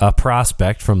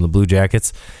prospect from the Blue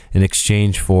Jackets in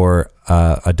exchange for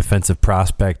a defensive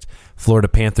prospect. Florida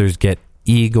Panthers get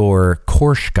Igor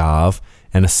Korshkov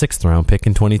and a 6th round pick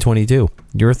in 2022.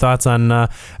 Your thoughts on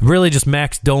really just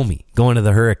Max Domi going to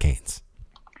the Hurricanes?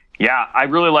 Yeah, I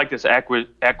really like this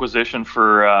acquisition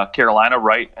for Carolina,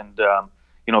 right? And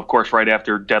of course, right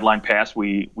after deadline pass,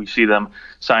 we see them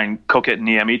sign Kokit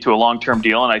Niemi to a long-term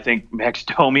deal, and I think Max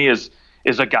Domi is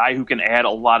a guy who can add a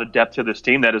lot of depth to this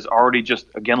team that is already just,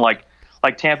 again, like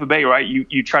Tampa Bay, right?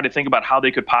 You try to think about how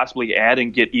they could possibly add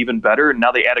and get even better, and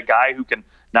now they add a guy who can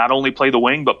not only play the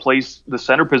wing but plays the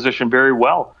center position very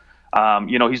well.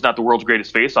 He's not the world's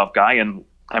greatest faceoff guy, and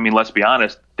I mean, let's be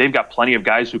honest, they've got plenty of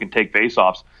guys who can take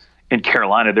faceoffs in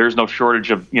Carolina. There's no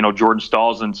shortage of Jordan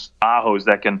Stahls and Ahos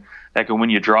that can win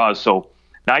you draws. So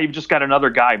now you've just got another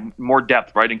guy, more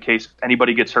depth, right? In case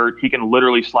anybody gets hurt, he can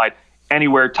literally slide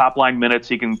anywhere, top line minutes.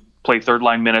 He can play third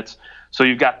line minutes. So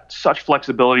you've got such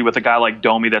flexibility with a guy like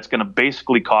Domi that's going to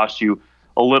basically cost you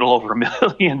a little over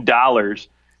 $1 million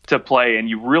to play, and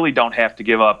you really don't have to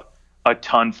give up a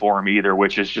ton for him either,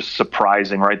 which is just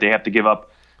surprising, right? They have to give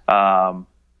up, a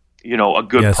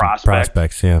good prospect.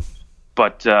 Prospects, yeah.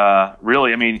 But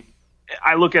really, I mean,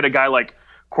 I look at a guy like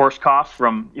Korskov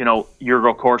from,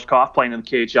 Yurgo Korskov playing in the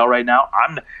KHL right now.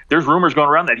 There's rumors going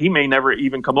around that he may never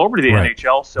even come over to the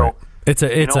NHL. So right. It's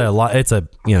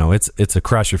a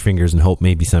cross your fingers and hope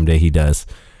maybe someday he does.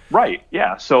 Right.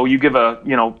 Yeah. So you give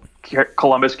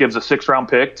Columbus gives a 6th-round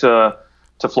pick to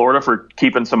Florida for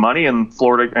keeping some money, and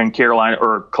Florida and Carolina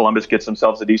or Columbus gets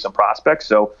themselves a decent prospect.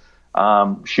 So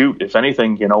if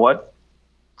anything, you know what?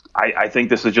 I think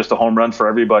this is just a home run for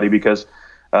everybody because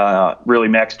really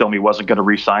Max Domi wasn't going to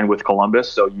re-sign with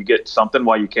Columbus. So you get something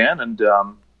while you can, and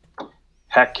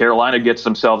Carolina gets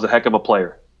themselves a heck of a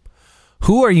player.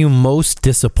 Who are you most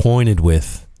disappointed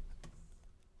with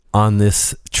on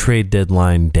this trade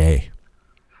deadline day?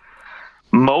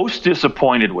 Most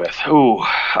disappointed with?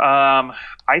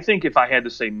 I think if I had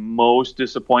to say most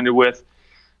disappointed with,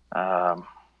 man,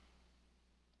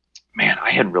 I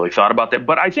hadn't really thought about that.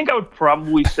 But I think I would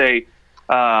probably say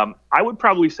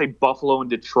Buffalo and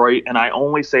Detroit, and I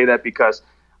only say that because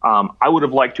I would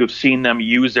have liked to have seen them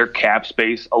use their cap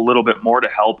space a little bit more to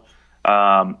help,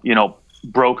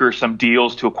 broker some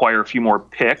deals to acquire a few more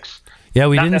picks. Yeah,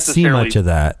 we didn't see much of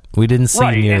that. We didn't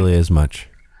see nearly as much.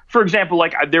 For example,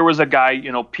 like there was a guy,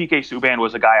 PK Subban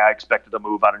was a guy I expected to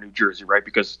move out of New Jersey, right?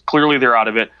 Because clearly they're out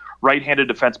of it. Right-handed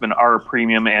defensemen are a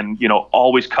premium and,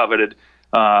 always coveted.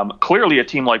 Clearly a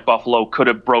team like Buffalo could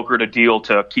have brokered a deal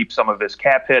to keep some of his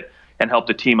cap hit and help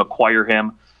the team acquire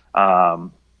him.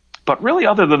 But really,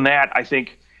 other than that, I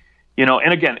think,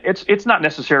 and again, it's not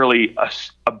necessarily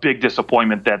a big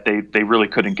disappointment that they really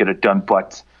couldn't get it done.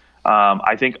 But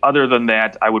I think other than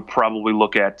that, I would probably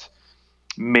look at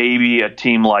maybe a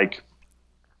team like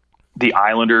the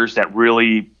Islanders that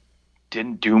really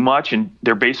didn't do much. And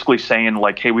they're basically saying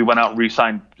like, hey, we went out and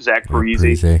re-signed Zach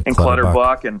Parise and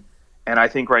Clutterbuck. And I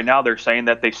think right now they're saying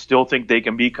that they still think they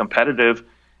can be competitive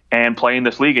and play in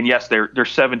this league. And yes, they're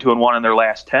 7-2-1 in their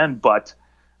last 10, but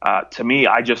to me,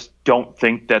 I just don't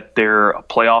think that they're a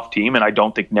playoff team, and I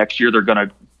don't think next year they're going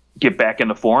to get back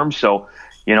into form. So,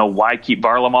 why keep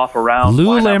Varlamov around?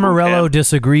 Lou Lamoriello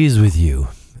disagrees with you.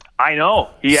 I know.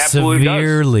 He absolutely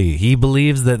severely does. He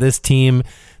believes that this team,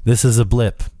 this is a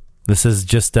blip. This is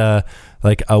just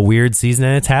like a weird season,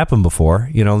 and it's happened before.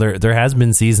 There has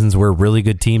been seasons where really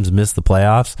good teams miss the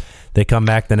playoffs. They come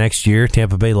back the next year.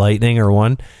 Tampa Bay Lightning are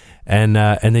one, and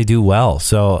they do well.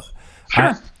 So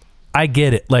sure. I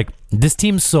get it. Like, this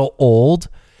team's so old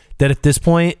that at this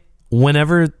point,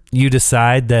 whenever you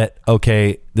decide that,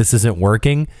 okay, this isn't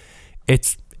working,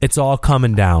 it's all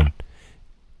coming down.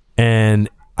 And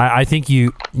I think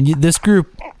this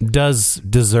group does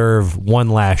deserve one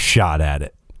last shot at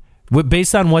it.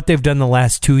 Based on what they've done the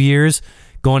last 2 years,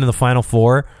 going to the Final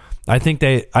Four, I think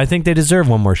they deserve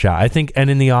one more shot. I think, and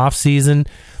in the off season,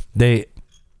 they'll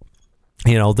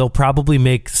probably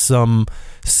make some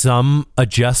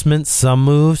adjustments, some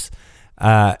moves,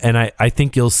 and I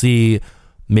think you'll see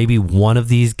maybe one of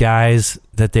these guys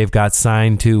that they've got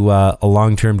signed to a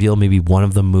long-term deal. Maybe one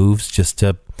of them moves just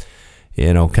to,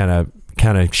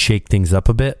 kind of shake things up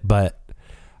a bit. But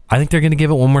I think they're going to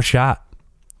give it one more shot.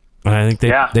 And I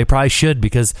think they probably should,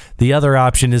 because the other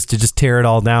option is to just tear it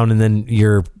all down and then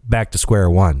you're back to square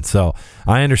one. So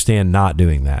I understand not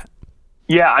doing that.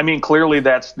 Yeah, I mean, clearly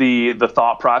that's the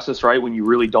thought process, right? When you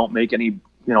really don't make any,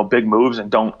 big moves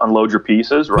and don't unload your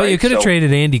pieces, right? But you could have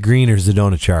traded Andy Green or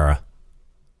Zdeno Chara.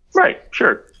 Right,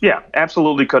 sure. Yeah,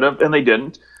 absolutely could have, and they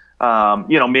didn't.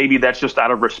 Maybe that's just out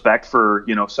of respect for,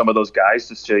 some of those guys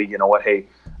to say, you know what, hey,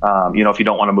 if you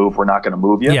don't want to move, we're not going to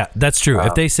move you. Yeah, that's true.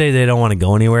 If they say they don't want to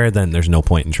go anywhere, then there's no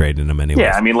point in trading them anyway.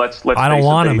 Yeah, I mean, let's. I don't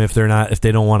want them if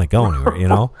they don't want to go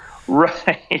anywhere.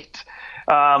 Right.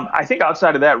 I think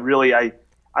outside of that, really, I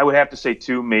would have to say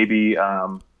too, maybe,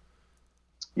 I'm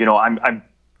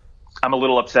I'm a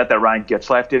little upset that Ryan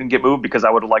Getzlaf didn't get moved because I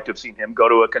would have liked to have seen him go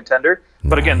to a contender.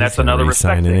 But again, that's another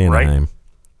respect thing, right?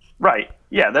 Right.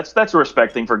 Yeah, that's a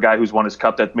respect thing for a guy who's won his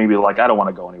cup that maybe like, I don't want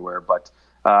to go anywhere. But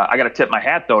I got to tip my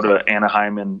hat, though, to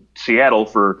Anaheim and Seattle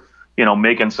for,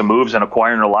 making some moves and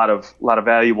acquiring a lot of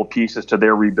valuable pieces to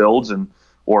their rebuilds,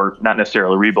 or not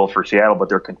necessarily rebuild for Seattle, but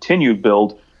their continued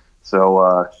build.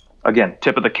 So, again,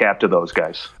 tip of the cap to those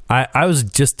guys. I was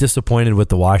just disappointed with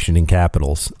the Washington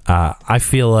Capitals. I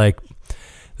feel like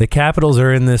the Capitals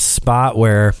are in this spot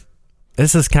where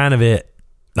this is kind of it.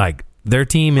 Like, their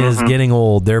team is getting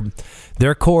old.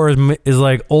 Their core is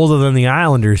like older than the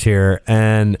Islanders here,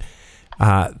 and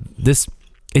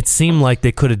it seemed like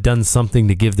they could have done something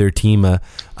to give their team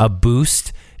a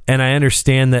boost. And I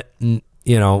understand that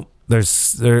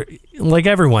they're like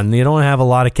everyone. You don't have a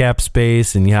lot of cap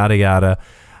space and yada yada.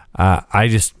 I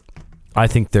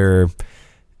think they're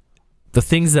the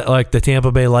things that like the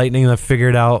Tampa Bay Lightning have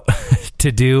figured out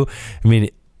to do. I mean,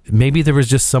 maybe there was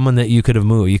just someone that you could have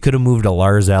moved. You could have moved a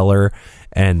Lars Eller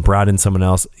and brought in someone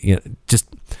else. Just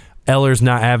Eller's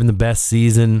not having the best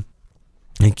season.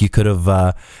 I think you could have.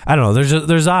 I don't know.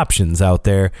 There's options out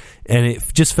there, and it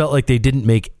just felt like they didn't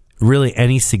make really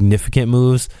any significant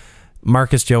moves.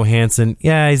 Marcus Johansson,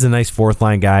 yeah, he's a nice fourth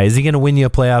line guy. Is he going to win you a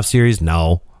playoff series?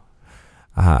 No.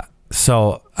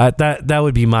 So that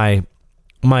would be my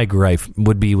gripe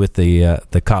would be with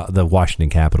the Washington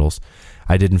Capitals.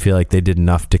 I didn't feel like they did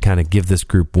enough to kind of give this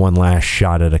group one last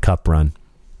shot at a cup run.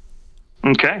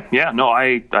 Okay, yeah, no,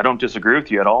 I don't disagree with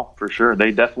you at all. For sure,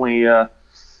 they definitely.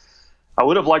 I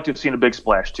would have liked to have seen a big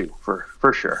splash too,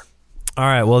 for sure. All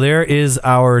right, well, there is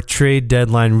our trade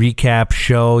deadline recap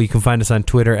show. You can find us on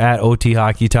Twitter at OT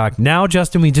Hockey Talk. Now,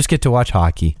 Justin, we just get to watch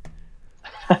hockey.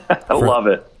 I love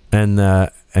it. And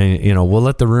we'll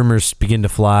let the rumors begin to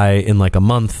fly in like a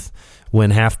month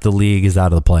when half the league is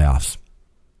out of the playoffs.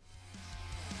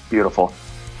 Beautiful.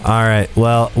 All right.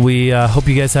 Well, we hope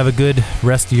you guys have a good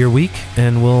rest of your week,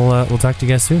 and we'll talk to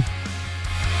you guys soon.